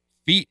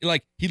feet.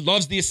 He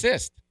loves the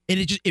assist.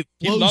 And it flows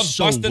He loves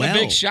so busting well. a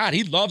big shot.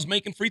 He loves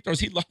making free throws.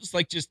 He loves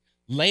just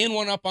laying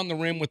one up on the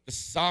rim with the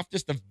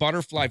softest of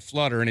butterfly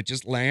flutter, and it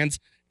just lands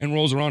and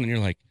rolls around. And you're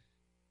like,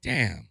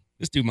 damn,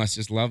 this dude must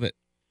just love it.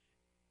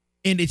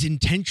 And it's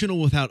intentional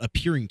without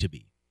appearing to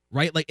be.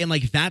 Right?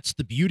 That's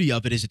the beauty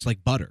of it is it's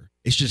like butter.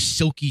 It's just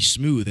silky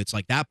smooth. It's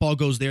that ball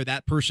goes there,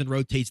 that person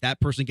rotates, that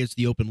person gets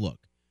the open look.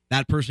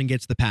 That person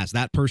gets the pass,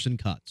 that person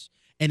cuts.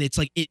 And it's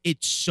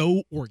it's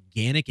so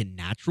organic and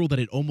natural that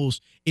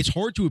it's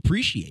hard to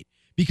appreciate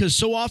because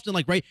so often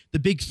the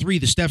big 3,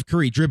 the Steph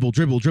Curry dribble,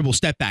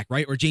 step back,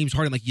 right? Or James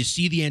Harden, you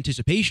see the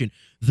anticipation.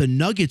 The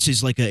Nuggets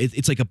is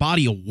it's like a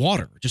body of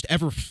water just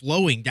ever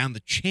flowing down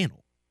the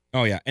channel.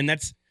 Oh yeah. And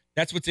that's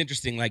what's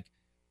interesting.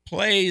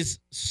 Plays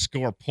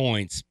score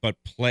points, but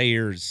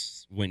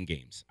players win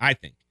games, I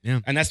think.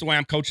 Yeah. And that's the way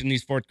I'm coaching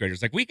these 4th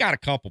graders. We got a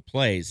couple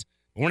plays,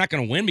 but we're not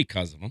going to win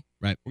because of them.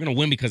 Right. We're going to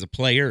win because of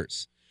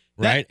players,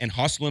 right? And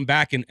hustling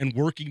back and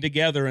working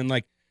together. And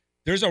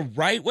there's a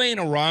right way and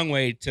a wrong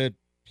way to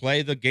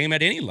play the game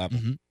at any level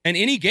and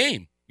any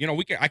game.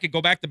 I could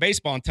go back to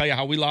baseball and tell you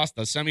how we lost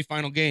the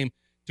semifinal game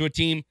to a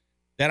team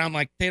that I'm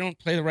they don't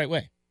play the right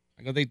way.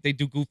 They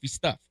do goofy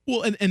stuff.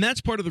 Well, and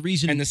that's part of the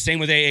reason. And the same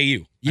with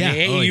AAU. Yeah.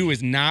 AAU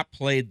is not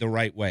played the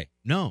right way.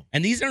 No.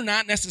 And these are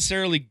not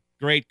necessarily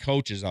great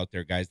coaches out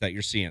there, guys, that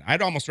you're seeing.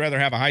 I'd almost rather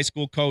have a high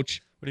school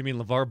coach. What do you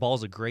mean LeVar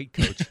Ball's a great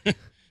coach?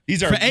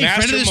 These are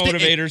master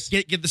motivators.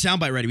 Get the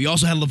soundbite ready. We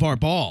also had LeVar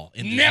Ball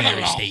in the Never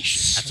radio lost.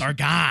 station. That's our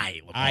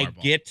guy. I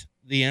Ball. get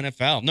the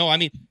NFL. No, I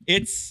mean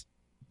it's.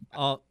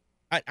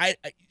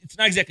 It's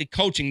not exactly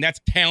coaching. That's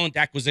talent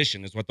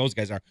acquisition, is what those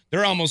guys are.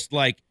 They're almost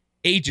like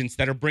agents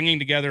that are bringing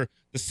together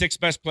the six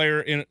best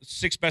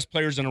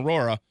players in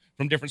Aurora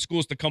from different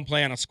schools to come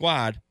play on a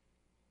squad.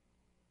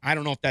 I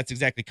don't know if that's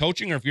exactly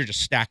coaching or if you're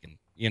just stacking.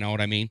 You know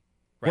what I mean?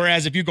 Right.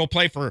 Whereas if you go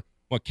play for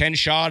Ken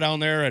Shaw down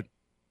there at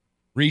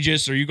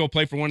Regis, or you go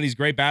play for one of these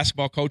great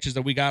basketball coaches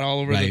that we got all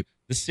over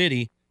the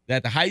city,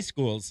 at the high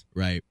schools,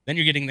 right? Then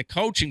you're getting the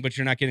coaching, but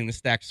you're not getting the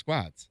stacked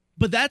squads.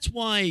 But that's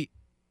why,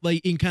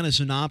 like in kind of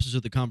synopsis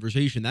of the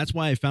conversation, that's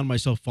why I found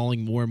myself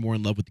falling more and more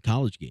in love with the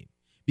college game,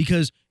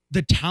 because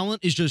the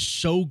talent is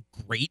just so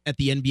great at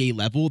the NBA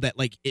level that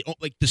like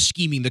the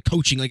scheming, the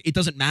coaching, like it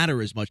doesn't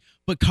matter as much.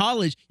 But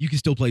college, you can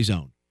still play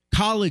zone.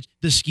 College,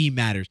 the scheme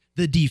matters,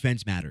 the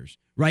defense matters,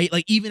 right?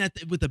 Like even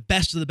with the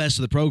best of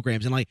the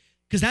programs, and like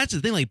because that's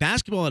the thing, like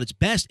basketball at its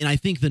best, and I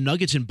think the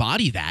Nuggets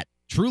embody that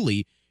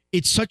truly.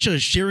 It's such a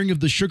sharing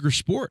of the sugar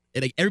sport.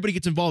 Like everybody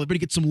gets involved, everybody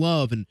gets some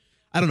love, and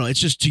I don't know. It's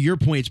just, to your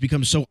point, it's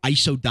become so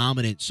ISO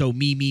dominant, so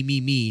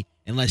me,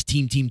 and less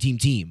team.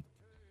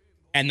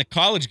 And the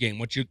college game,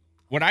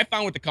 what I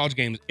found with the college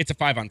game, it's a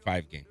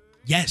 5-on-5 game.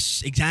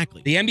 Yes,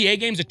 exactly. The NBA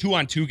game's a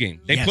 2-on-2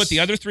 game. They put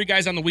the other three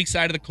guys on the weak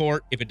side of the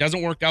court. If it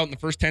doesn't work out in the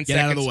first 10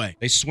 seconds, out of the way.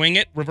 They swing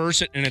it,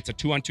 reverse it, and it's a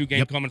 2-on-2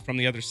 game coming from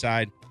the other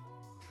side.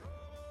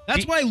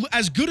 That's why,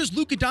 as good as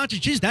Luka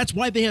Doncic is, that's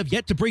why they have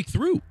yet to break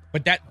through.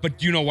 But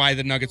do you know why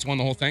the Nuggets won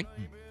the whole thing?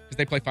 Because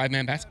they play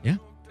 5-man basketball. Yeah.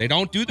 They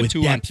don't do the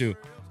 2-on-2.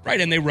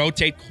 Right, and they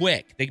rotate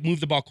quick. They move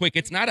the ball quick.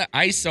 It's not an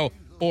ISO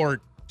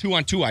or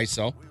 2-on-2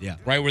 ISO. Yeah.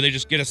 Right, where they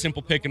just get a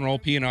simple pick and roll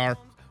P&R.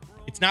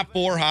 It's not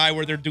 4 high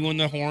where they're doing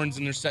the horns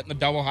and they're setting the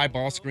double high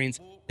ball screens.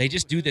 They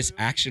just do this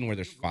action where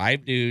there's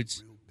 5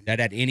 dudes that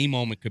at any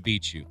moment could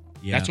beat you.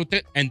 Yeah. That's what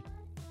and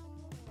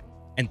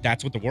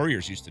that's what the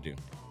Warriors used to do.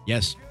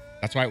 Yes.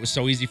 That's why it was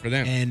so easy for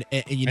them. And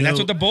that's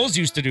what the Bulls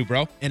used to do,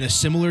 bro. And a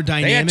similar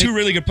dynamic. They had 2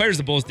 really good players,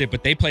 the Bulls did,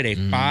 but they played a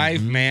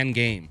 5-man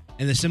game.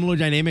 And the similar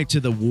dynamic to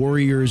the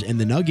Warriors and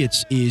the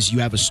Nuggets is you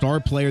have a star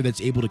player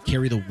that's able to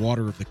carry the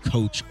water of the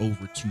coach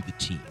over to the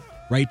team,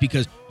 right?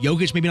 Because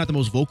Jokic, maybe not the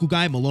most vocal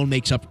guy, Malone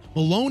makes up.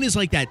 Malone is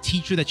like that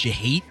teacher that you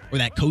hate or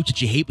that coach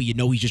that you hate, but you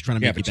know he's just trying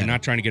to make you better. Yeah, but you're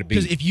not trying to get a beat.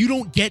 Because if you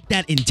don't get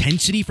that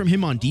intensity from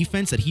him on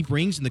defense that he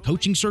brings in the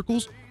coaching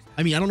circles,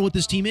 I mean, I don't know what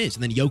this team is.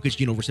 And then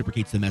Jokic,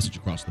 reciprocates the message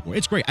across the board.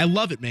 It's great. I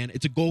love it, man.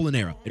 It's a golden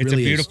era. It's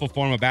really a beautiful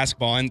form of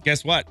basketball. And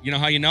guess what? You know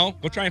how you know?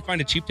 Go try and find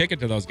a cheap ticket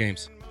to those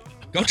games.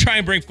 Go try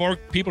and bring 4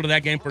 people to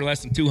that game for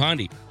less than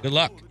 $200. Good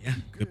luck. Yeah,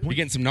 good point. You're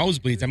getting some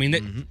nosebleeds. I mean,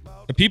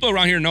 the people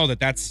around here know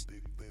that's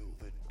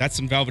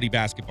some velvety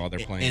basketball they're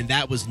playing. And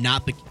that was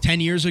not 10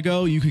 years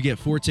ago, you could get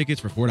 4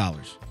 tickets for $4.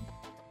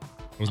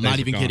 I'm not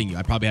even kidding you.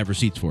 I probably have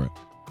receipts for it.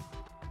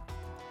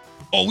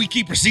 Oh, we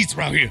keep receipts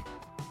around here.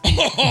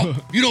 Oh,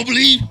 you don't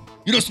believe?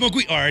 You don't smoke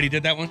weed? Oh, I already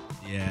did that one?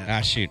 Yeah.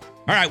 Ah, shoot.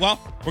 All right, well,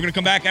 we're going to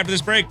come back after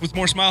this break with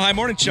more Smile High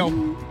Morning Show.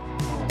 No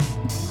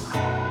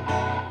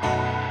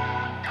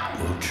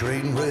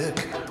train wreck,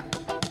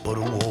 but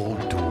I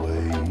walked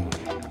away.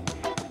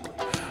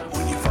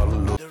 When you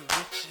follow the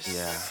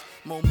richest,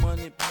 more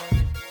money,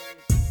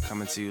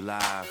 coming to you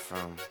live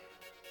from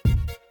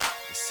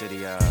the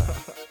city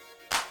of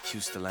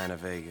Houston, Atlanta,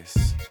 Vegas.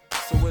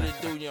 So what it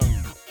do, young?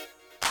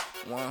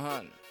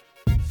 100.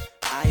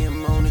 I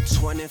am on a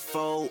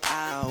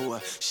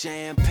 24-hour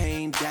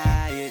champagne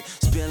diet,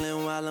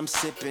 spilling while I'm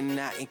sipping.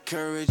 I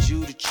encourage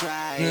you to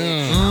try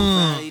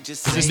it.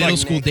 Is this middle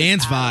school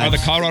dance vibe? Are the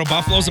Colorado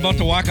Buffaloes about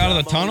to walk out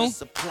of the tunnel?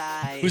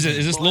 Who's it?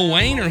 Is this Lil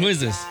Wayne or who is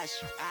this?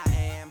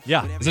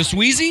 Yeah. Is this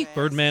Sweezy?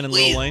 Birdman and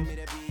Lil Wayne.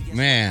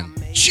 Man.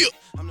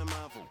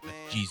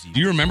 Jeezy. Do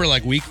you remember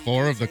like week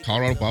 4 of the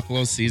Colorado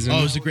Buffaloes season? Oh,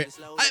 it was a great.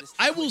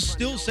 I will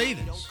still say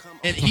this.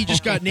 And he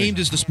just got named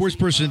as the sports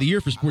person of the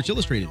year for Sports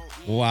Illustrated.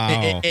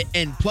 Wow.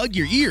 And plug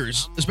your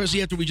ears,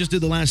 especially after we just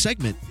did the last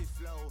segment.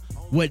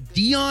 What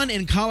Deion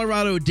and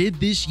Colorado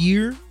did this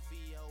year,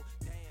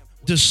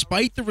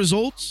 despite the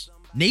results,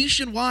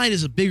 nationwide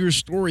is a bigger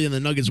story than the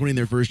Nuggets winning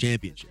their first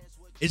championship.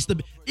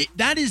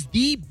 That is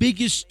the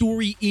biggest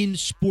story in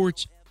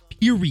sports,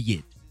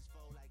 period.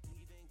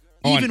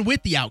 Even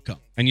with the outcome.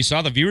 And you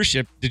saw the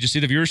viewership. Did you see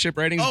the viewership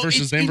ratings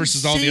versus them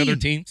versus all the other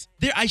teams?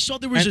 I saw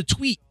there was a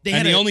tweet.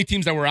 The only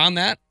teams that were on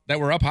that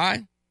were up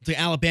high? To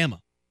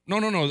Alabama.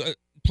 No.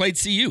 Played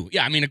CU.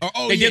 Yeah, I mean,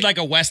 they did like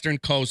a Western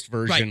Coast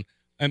version,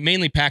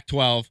 mainly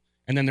Pac-12.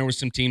 And then there was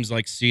some teams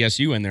like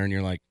CSU in there, and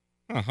you're like,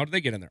 how did they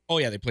get in there? Oh,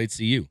 yeah, they played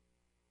CU.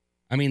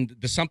 I mean,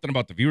 there's something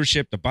about the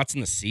viewership, the butts in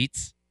the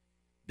seats.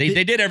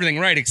 They did everything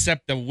right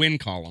except the win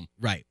column.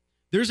 Right.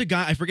 There's a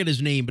guy, I forget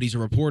his name, but he's a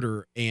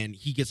reporter, and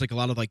he gets like a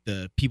lot of like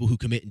the people who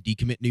commit and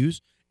decommit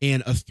news.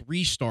 And a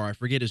 3-star, I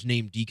forget his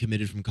name,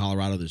 decommitted from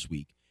Colorado this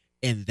week.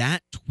 And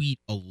that tweet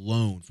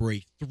alone for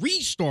a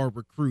 3-star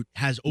recruit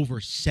has over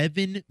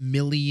 7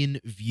 million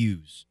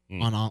views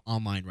on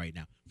online right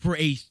now. For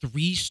a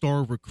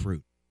 3-star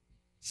recruit.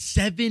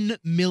 7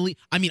 million.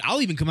 I mean,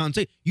 I'll even come out and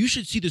say, you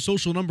should see the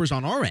social numbers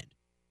on our end.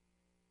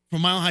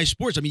 from Mile High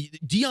Sports. I mean,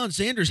 Deion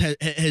Sanders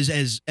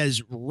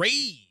has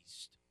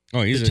raised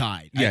he's the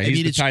tide. Yeah,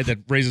 he's the tide that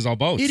raises all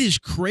boats. It is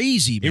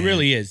crazy, man. It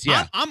really is.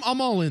 Yeah,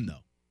 I'm all in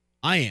though.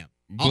 I am.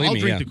 Believe I'll me,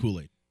 drink yeah. the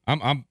Kool-Aid.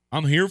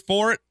 I'm here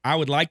for it. I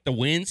would like the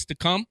wins to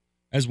come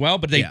as well,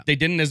 but they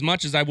didn't as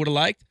much as I would have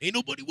liked. Ain't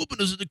nobody whooping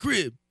us at the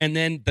crib. And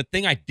then the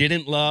thing I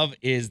didn't love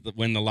is that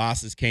when the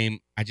losses came,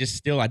 I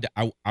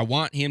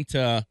want him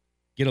to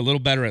get a little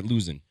better at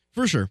losing.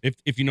 For sure.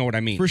 If you know what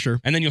I mean. For sure.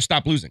 And then you'll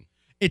stop losing.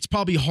 It's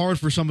probably hard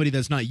for somebody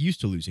that's not used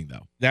to losing,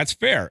 though. That's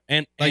fair.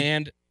 And Like-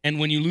 and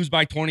when you lose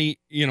by 20,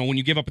 when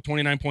you give up a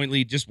 29-point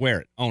lead, just wear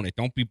it. Own it.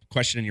 Don't be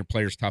questioning your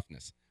players'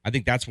 toughness. I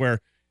think that's where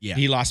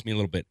he lost me a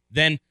little bit.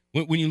 Then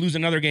when you lose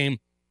another game,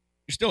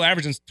 you're still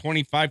averaging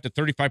 25 to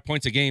 35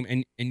 points a game,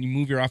 and you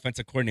move your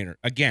offensive coordinator.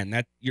 Again,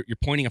 that you're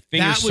pointing a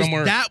finger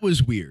somewhere. That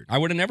was weird. I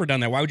would have never done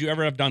that. Why would you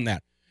ever have done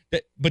that?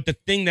 But the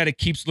thing that it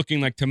keeps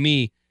looking like to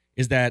me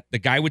is that the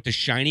guy with the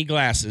shiny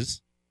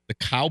glasses, the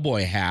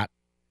cowboy hat,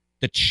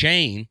 the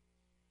chain,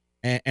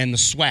 and the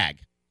swag,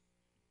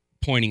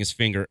 pointing his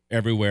finger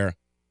everywhere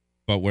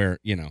but where,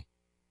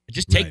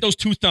 just take those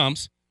two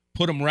thumbs,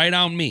 put them right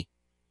on me.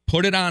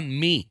 Put it on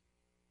me.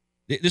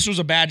 This was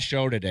a bad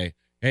show today.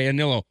 Hey,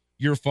 Anilo,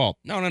 your fault.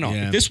 No.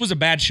 Yeah. If this was a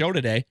bad show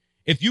today,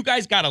 if you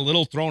guys got a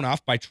little thrown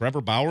off by Trevor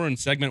Bauer in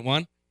segment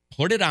 1,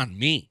 put it on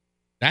me.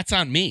 That's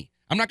on me.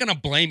 I'm not going to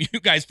blame you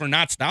guys for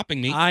not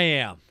stopping me. I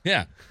am.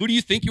 Yeah. Who do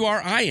you think you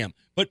are? I am.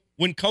 But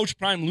when Coach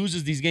Prime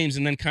loses these games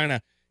and then kind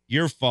of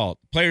your fault,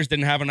 players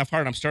didn't have enough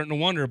heart, I'm starting to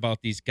wonder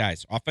about these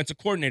guys. Offensive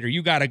coordinator,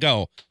 you got to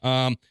go.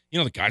 The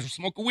guys were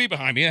smoking weed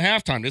behind me at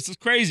halftime. This is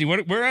crazy.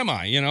 Where am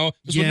I?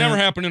 This would never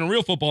happen in a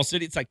real football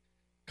city. It's like,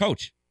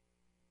 Coach,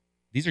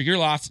 these are your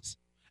losses.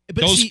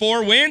 But those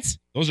 4 wins,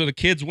 those are the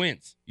kids'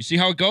 wins. You see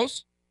how it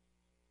goes?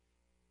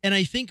 And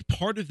I think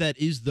part of that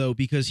is, though,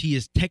 because he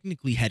is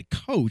technically head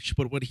coach,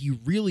 but what he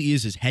really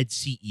is head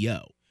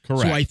CEO.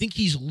 Correct. So I think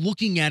he's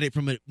looking at it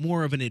from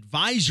more of an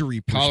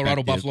advisory perspective.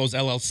 Colorado Buffaloes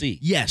LLC.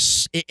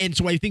 Yes. And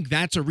so I think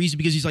that's a reason,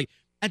 because he's like,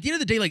 at the end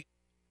of the day, like,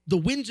 the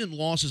wins and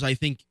losses, I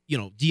think,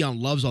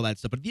 Deion loves all that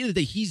stuff. But at the end of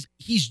the day,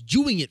 he's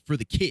doing it for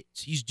the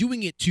kids. He's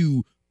doing it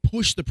to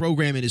push the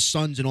program and his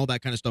sons and all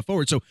that kind of stuff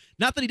forward. So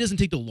not that he doesn't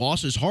take the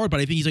losses hard, but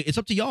I think he's like, it's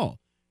up to y'all.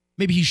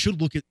 Maybe he should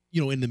look at,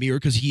 in the mirror,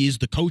 because he is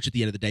the coach at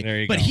the end of the day.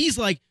 There you but go. he's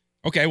like,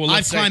 okay, well,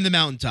 I've climbed the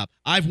mountaintop.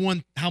 I've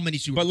won how many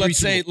Super Bowls?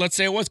 But let's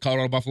say it was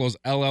Colorado Buffaloes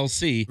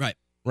LLC.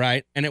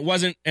 Right. And it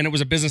wasn't, and it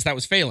was a business that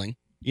was failing.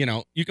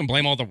 You can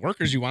blame all the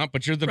workers you want,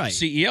 but you're the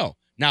CEO.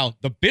 Now,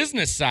 the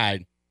business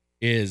side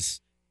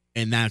is,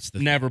 and that's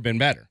never been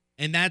better.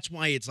 And that's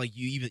why it's like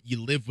you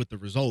live with the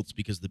results,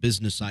 because the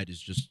business side is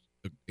just,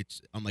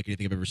 it's unlike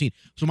anything I've ever seen.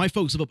 So my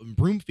folks live up in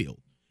Broomfield,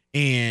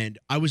 and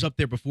I was up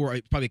there before,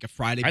 probably like a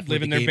Friday. I'd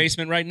live in their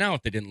basement right now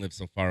if they didn't live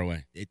so far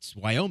away. It's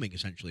Wyoming,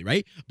 essentially,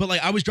 right? But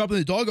like, I was dropping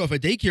the dog off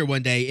at daycare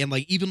one day, and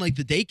like, even like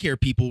the daycare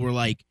people were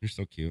like, "You're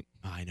so cute."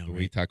 I know. Right?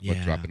 We talk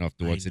about dropping off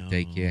dogs at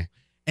daycare,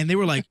 and they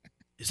were like,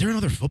 "Is there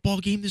another football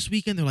game this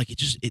weekend?" They're like,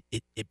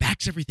 "It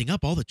backs everything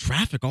up, all the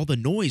traffic, all the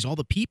noise, all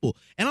the people."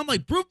 And I'm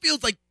like,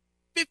 Broomfield's like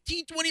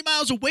 15, 20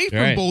 miles away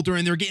from Boulder,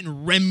 and they're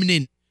getting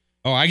remnant.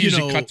 Oh, I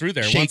usually cut through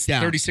there. Once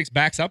down. 36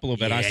 backs up a little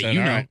bit, I said,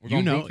 all right, we're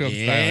going Broomfield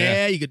style.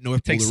 Yeah, you get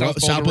North Boulder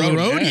Road, South Boulder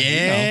Road.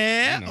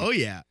 Yeah. Oh,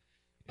 yeah.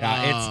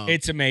 Yeah,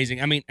 it's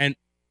amazing. I mean, and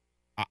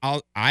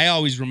I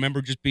always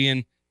remember just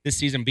being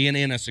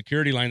in a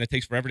security line that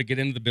takes forever to get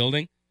into the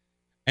building.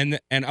 And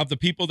of the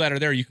people that are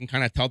there, you can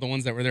kind of tell the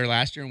ones that were there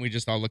last year, and we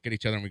just all look at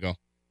each other and we go, it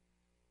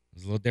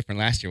was a little different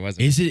last year,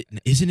 wasn't it?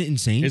 Isn't it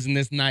insane? Isn't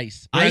this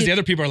nice? Whereas the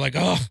other people are like,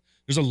 oh,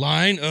 there's a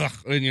line, ugh,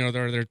 and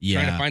they're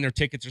trying to find their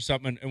tickets or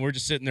something, and we're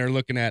just sitting there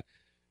looking at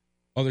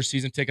other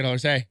season ticket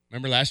holders. Hey,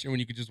 remember last year when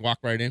you could just walk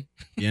right in?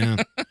 Yeah.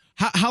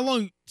 How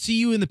long? See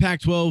you in the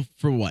Pac-12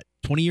 for what?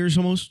 20 years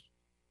almost?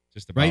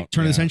 Just about. Right?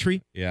 Turn of the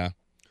century? Yeah.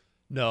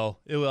 No,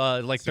 it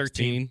was like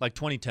 16. 13, like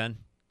 2010.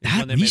 That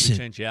when they recent? made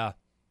the change, yeah.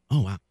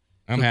 Oh, wow.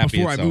 I'm happy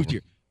before it's I moved over.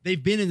 here.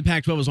 They've been in the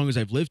Pac-12 as long as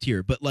I've lived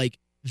here, but like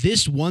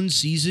this one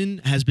season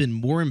has been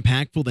more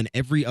impactful than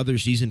every other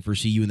season for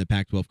CU and the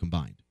Pac-12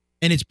 combined.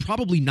 And it's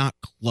probably not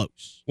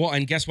close. Well,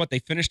 and guess what? They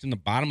finished in the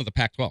bottom of the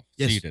Pac-12.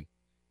 Yes. CU did.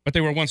 But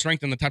they were once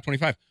ranked in the top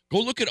 25. Go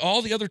look at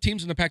all the other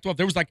teams in the Pac-12.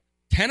 There was like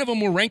 10 of them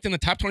were ranked in the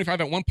top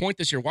 25 at one point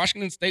this year.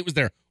 Washington State was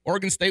there.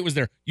 Oregon State was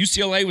there.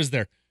 UCLA was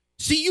there.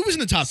 CU was in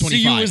the top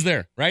 25. CU was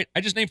there, right?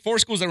 I just named 4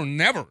 schools that will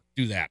never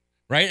do that,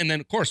 right? And then,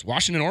 of course,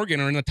 Washington and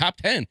Oregon are in the top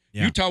 10.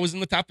 Yeah. Utah was in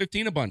the top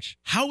 15 a bunch.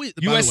 How is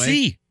USC. By the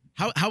way,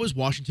 how is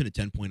Washington a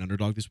 10-point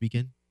underdog this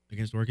weekend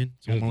against Oregon?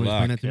 Someone want to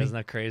explain that to me? Isn't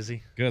that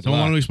crazy? Good Someone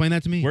luck. want to explain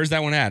that to me? Where's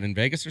that one at? In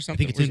Vegas or I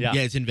something? think it's in,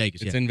 it's in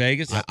Vegas. It's yeah. in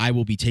Vegas? I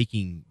will be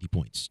taking the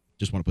points.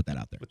 Just want to put that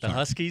out there. With the Sorry.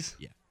 Huskies?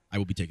 Yeah, I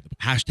will be taking the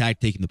hashtag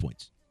taking the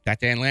points. That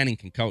Dan Lanning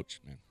can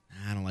coach, man.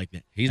 I don't like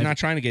that. He's not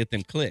trying to get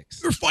them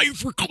clicks. We're fighting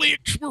for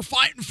clicks. We're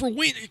fighting for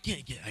win.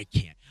 I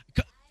can't.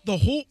 The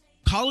whole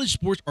college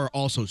sports are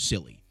also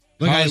silly.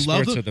 Like, College I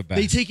love sports them. are the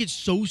best. They take it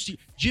so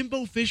serious.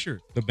 Jimbo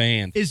Fisher The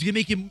band. is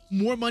making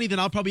more money than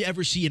I'll probably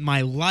ever see in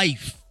my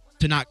life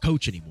to not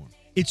coach anymore.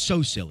 It's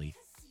so silly.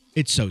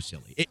 It's so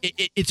silly.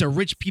 It's a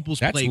rich people's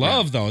That's playground.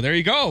 love, though. There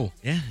you go.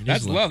 Yeah,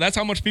 that's love. That's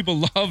how much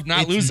people love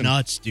not it's losing.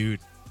 Nuts, dude.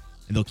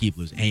 And they'll keep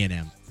losing.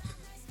 A&M.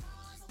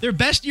 Their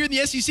best year in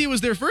the SEC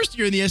was their first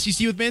year in the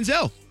SEC with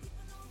Manziel.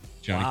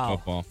 Johnny Wow.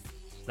 Football.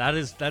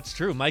 That's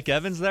true. Mike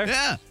Evans there?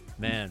 Yeah.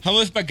 Man. How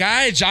was my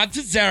guy, John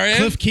Tazarian?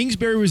 Cliff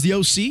Kingsbury was the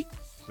OC.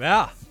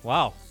 Yeah.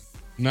 Wow.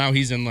 Now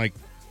he's in like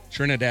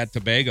Trinidad,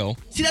 Tobago.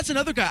 See, that's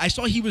another guy. I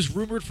saw he was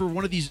rumored for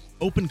one of these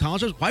open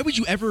college jobs. Why would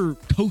you ever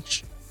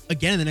coach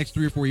again in the next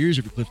 3 or 4 years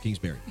if you're Cliff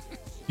Kingsbury?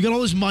 You got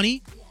all this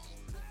money.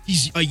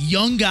 He's a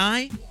young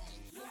guy.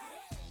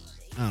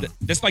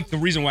 That's like the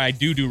reason why I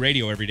do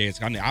radio every day.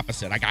 I'm the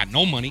opposite. I got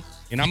no money,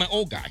 and I'm an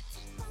old guy.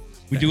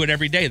 We do it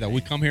every day, though.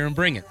 We come here and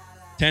bring it.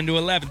 10 to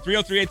 11.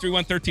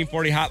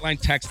 303-831-1340 hotline,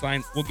 text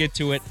line. We'll get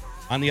to it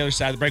on the other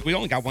side of the break. We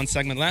only got one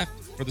segment left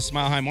for the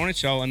Smile High Morning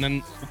Show, and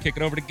then we'll kick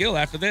it over to Gil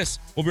after this.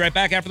 We'll be right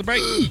back after the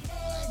break.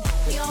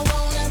 We all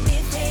wanna be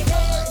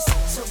famous,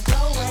 so go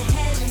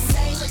ahead and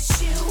say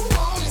what you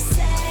wanna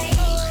say.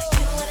 You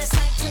know what it's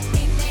like to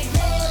be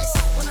famous,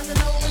 wanna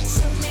know what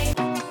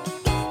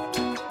you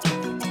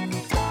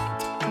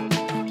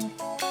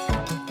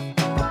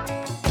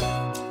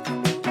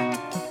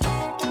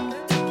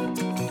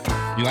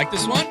You like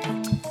this one?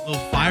 A little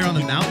fire on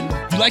the mountain.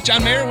 You like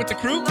John Mayer with the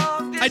crew?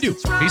 I do.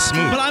 He's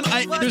smooth.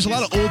 But there's a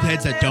lot of old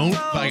heads that don't,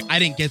 but I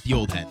didn't get the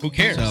old head. Who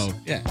cares? So,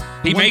 yeah.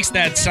 He makes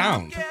that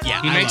sound.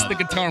 Yeah, He I makes love the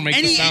it. guitar make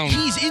and the sound.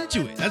 he's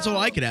into it. That's all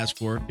I could ask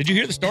for. Did you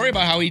hear the story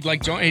about how he'd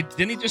like join?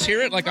 Didn't he just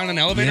hear it like on an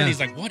elevator? Yeah. And he's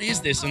like, "What is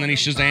this?" And then he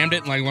Shazammed it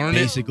and like learned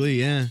it Basically,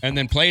 yeah. and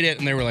then played it.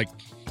 And they were like,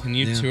 "Can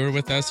you tour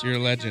with us? You're a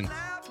legend."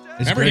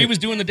 It's Remember, great. he was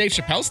doing the Dave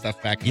Chappelle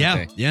stuff back in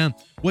the day. Yeah.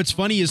 What's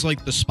funny is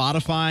like the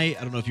Spotify.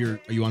 I don't know if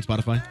are you on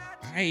Spotify?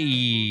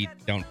 I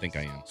don't think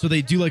I am. So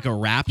they do like a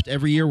Wrapped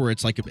every year where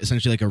it's like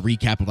essentially like a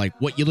recap of like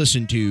what you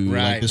listen to,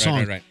 like the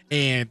song. Right.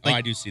 And like,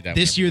 I do see that.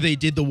 this year they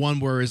did the one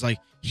where it's like,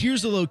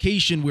 here's the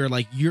location where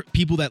like your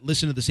people that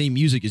listen to the same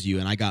music as you,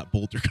 and I got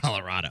Boulder,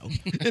 Colorado.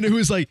 And it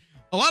was like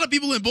a lot of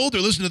people in Boulder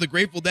listen to the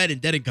Grateful Dead and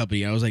Dead and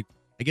Company. I was like,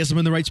 I guess I'm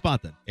in the right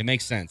spot then. It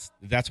makes sense.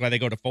 That's why they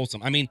go to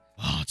Folsom. I mean,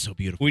 Oh, it's so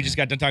beautiful. we just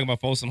got done talking about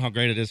Folsom, how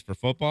great it is for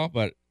football,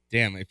 but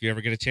damn, if you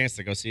ever get a chance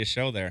to go see a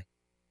show there,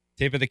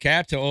 tip of the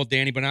cap to old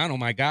Danny Bonanno,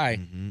 my guy,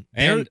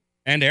 Mhm.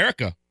 and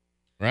Erica,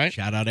 right?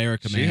 Shout out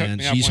Erica, She man. hooked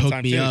me She's up one hooked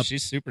time, me too. up.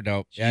 She's super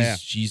dope.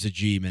 She's a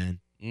G, man.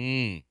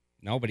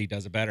 Nobody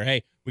does it better.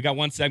 Hey, we got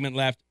one segment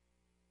left.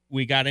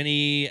 We got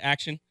any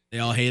action? They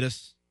all hate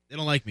us. They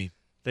don't like me.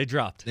 They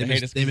dropped. They hate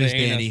miss us 'cause they ain't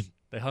Danny. us.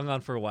 They hung on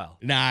for a while.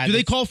 Nah. Do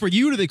they call for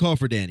you or do they call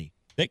for Danny?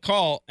 They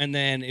call, and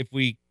then if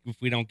we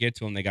don't get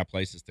to them, they got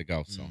places to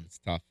go. So it's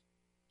tough.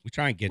 We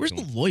try and get Where's to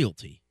the them.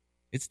 loyalty?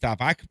 It's tough.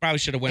 Probably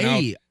should have went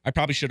Hey. out. I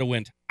probably should have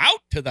went out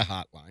to the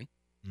hotline,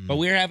 but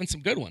we're having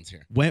some good ones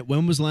here.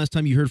 When was the last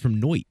time you heard from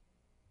Noit?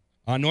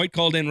 Noit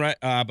called in right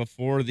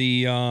before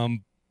the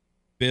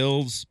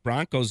Bills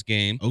Broncos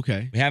game.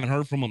 Okay. We haven't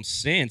heard from him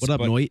since. What up,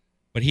 but, Noit?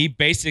 But he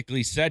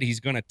basically said he's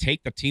going to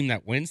take the team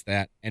that wins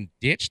that and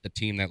ditch the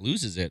team that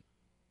loses it.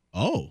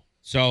 Oh.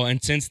 So,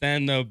 and since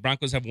then, the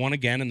Broncos have won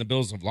again and the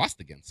Bills have lost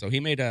again. So he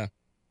made a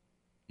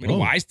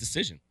wise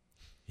decision.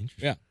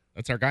 Interesting. Yeah,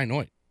 that's our guy,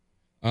 Noit.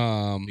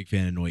 Big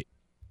fan of Noit.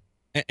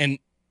 And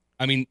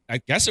I mean, I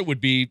guess it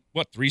would be,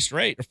 3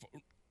 straight?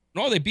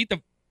 No, they beat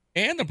the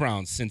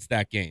Browns since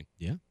that game.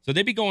 Yeah. So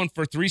they'd be going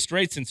for 3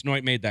 straight since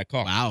Noit made that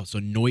call. Wow. So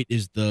Noit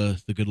is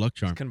the good luck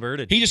charm.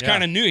 Converted. He just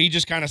kind of knew. He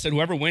just kind of said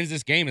whoever wins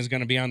this game is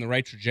going to be on the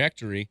right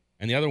trajectory,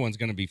 and the other one's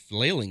going to be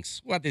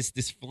flailings. What is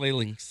this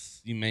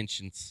flailings you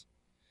mentioned?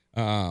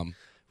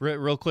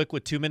 Real quick,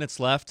 with 2 minutes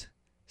left,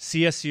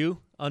 CSU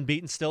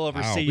unbeaten still over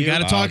Wow. CU. We got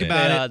to talk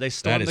about it. They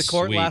stormed That the is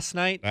court sweet. last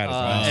night. That is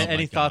awesome.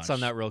 Any my thoughts gosh. on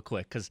that real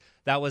quick? Because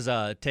that was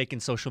taking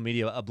social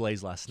media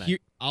ablaze last night. Here,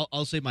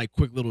 I'll say my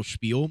quick little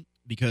spiel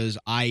because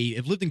I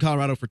have lived in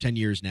Colorado for 10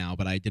 years now,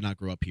 but I did not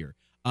grow up here.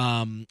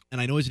 And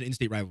I know it's an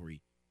in-state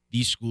rivalry.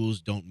 These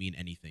schools don't mean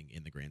anything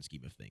in the grand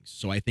scheme of things.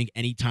 So I think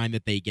any time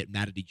that they get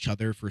mad at each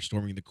other for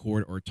storming the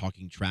court or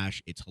talking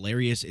trash, it's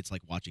hilarious. It's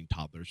like watching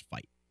toddlers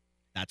fight.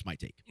 That's my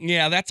take.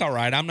 Yeah, that's all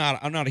right. I'm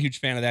not a huge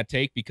fan of that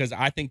take because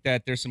I think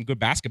that there's some good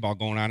basketball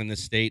going on in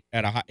this state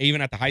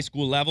even at the high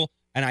school level.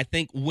 And I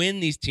think when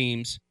these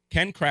teams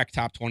can crack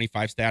top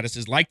 25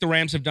 statuses, like the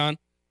Rams have done,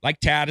 like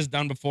Tad has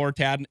done before,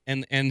 Tad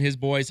and his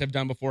boys have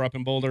done before up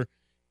in Boulder,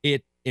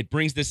 it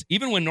brings this.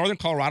 Even when Northern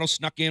Colorado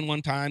snuck in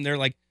one time, they're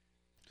like,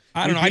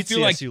 I don't know. I feel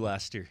CSU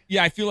last year.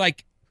 Yeah, I feel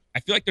like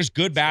there's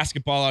good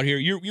basketball out here.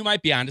 You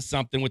might be onto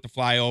something with the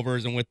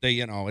flyovers and with the,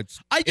 it's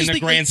I just in the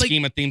think, grand like,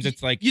 scheme of things,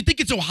 it's like You think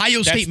it's Ohio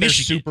that's State, their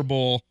Michigan. Super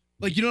Bowl.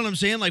 Like, you know what I'm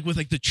saying? Like with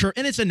like the church,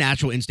 and it's a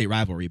natural in-state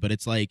rivalry, but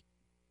it's like,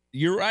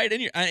 You're right,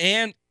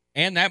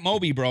 and that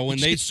Moby, bro. When It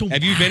just they gets so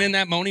have you mad. been in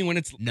that Moby when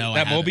it's No, I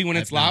that Moby haven't. when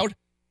it's I've not. loud?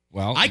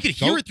 Well, I could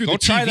hear it through go the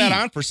try TV. that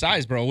on for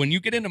size, bro. When you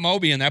get into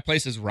Moby and that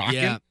place is rocking.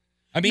 Yeah.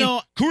 I mean,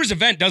 No. Coors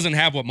Event doesn't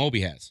have what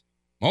Moby has.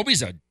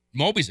 Moby's a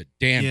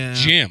damn Yeah.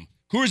 gym.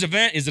 Coors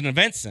Event is an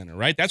event center,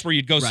 right? That's where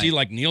you'd go see Right.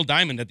 like Neil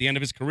Diamond at the end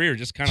of his career,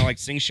 just kind of like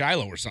sing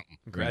Shiloh or something.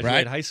 Graduate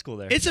right? high school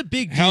there. it's a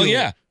big deal. Hell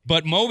yeah.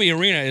 But Moby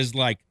Arena is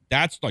like,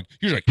 that's like,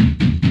 you're like,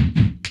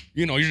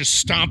 you're just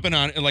stomping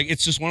on it. Like,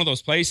 it's just one of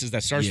those places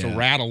that starts to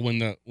rattle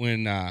when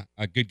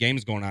a good game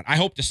is going on. I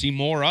hope to see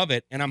more of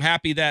it, and I'm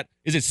happy that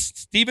is it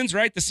Stevens,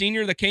 right? The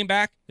senior that came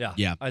back.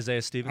 Yeah.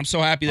 Isaiah Stevens. I'm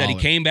so happy that he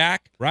came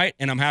back, right?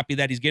 And I'm happy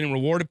that he's getting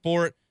rewarded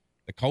for it.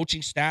 The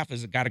coaching staff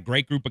has got a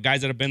great group of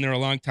guys that have been there a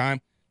long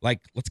time. Like,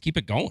 let's keep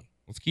it going.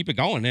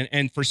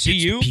 And for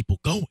CU, people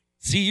going.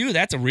 CU,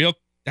 that's a real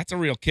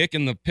kick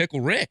in the pickle,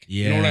 Rick.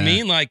 Yeah. You know what I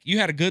mean? Like, you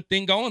had a good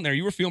thing going there.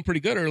 You were feeling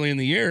pretty good early in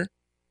the year.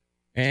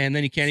 And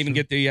then you can't even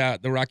get the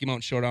Rocky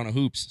Mountain Showdown of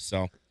hoops.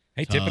 So,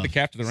 hey, tip of the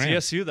cap to the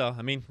Rams. CSU, though,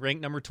 I mean,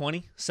 ranked number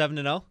 20,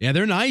 7-0. Yeah,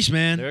 they're nice,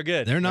 man. They're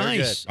good. They're They're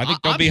nice. good. I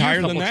think they'll be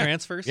higher than that.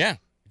 Transfers. Yeah.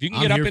 If you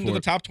can get up into the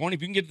top 20,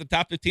 if you can get to the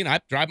top 15,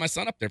 I'd drive my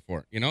son up there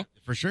for it,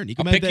 For sure.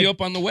 Nico I'll pick you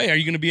up on the way. Are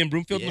you going to be in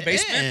Broomfield in the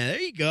basement? Yeah,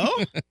 there you go.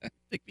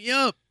 Pick me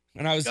up.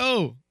 When I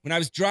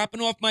was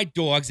dropping off my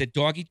dogs at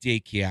doggy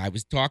daycare, I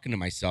was talking to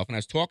myself, and I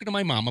was talking to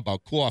my mom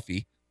about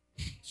coffee.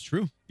 It's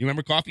true. You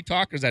remember Coffee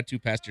Talk, or is that too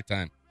past your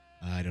time?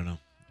 I don't know.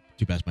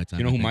 Too past my time.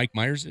 You know who Mike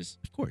Myers is?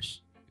 Of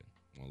course.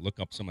 Well, look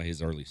up some of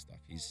his early stuff.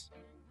 He's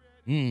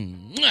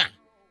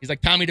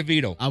like Tommy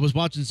DeVito. I was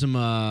watching some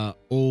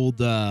old.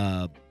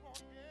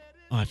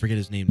 I forget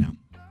his name now.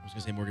 I was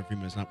gonna say Morgan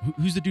Freeman. It's not.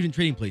 Who's the dude in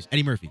Trading Place?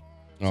 Eddie Murphy.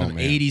 Some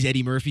 80s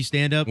Eddie Murphy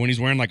stand-up. When he's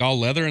wearing like all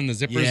leather and the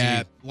zippers.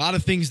 Yeah, a lot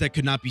of things that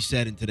could not be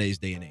said in today's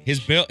day and age.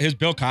 His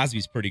Bill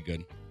Cosby's pretty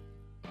good.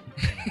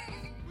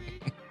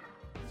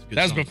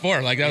 That was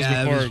before. Like, that was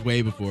before. That was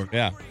way before.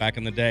 Yeah, back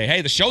in the day.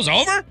 Hey, the show's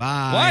over?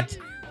 Bye. What?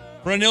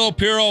 For Anilo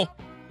Pirro,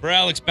 for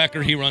Alex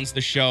Becker, he runs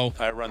the show.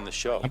 I run the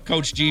show. I'm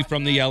Coach G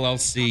from the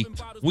LLC.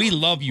 We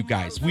love you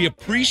guys. We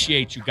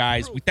appreciate you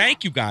guys. We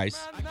thank you guys.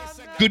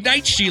 Good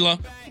night, Sheila.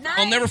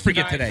 I'll never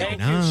forget today.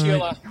 Thank you,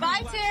 Sheila.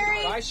 Bye,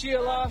 Terry. Bye,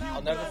 Sheila.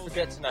 I'll never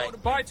forget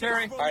tonight. Bye,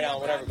 Terry. All right, Alan,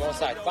 whatever. Go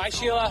inside. Bye,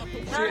 Sheila.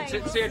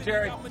 See you,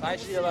 Terry. Bye,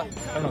 Sheila.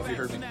 I don't know if you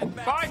heard me.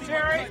 Bye,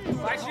 Terry.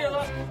 Bye,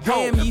 Sheila.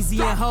 Damn,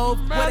 Yeezy and Hov,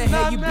 where the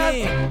hell you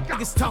been?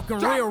 Niggas talking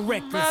real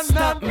reckless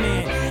stuff,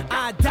 man.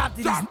 I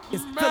adopted these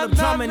niggas, Philip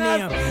Drummond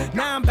them.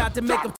 Now I'm about to make them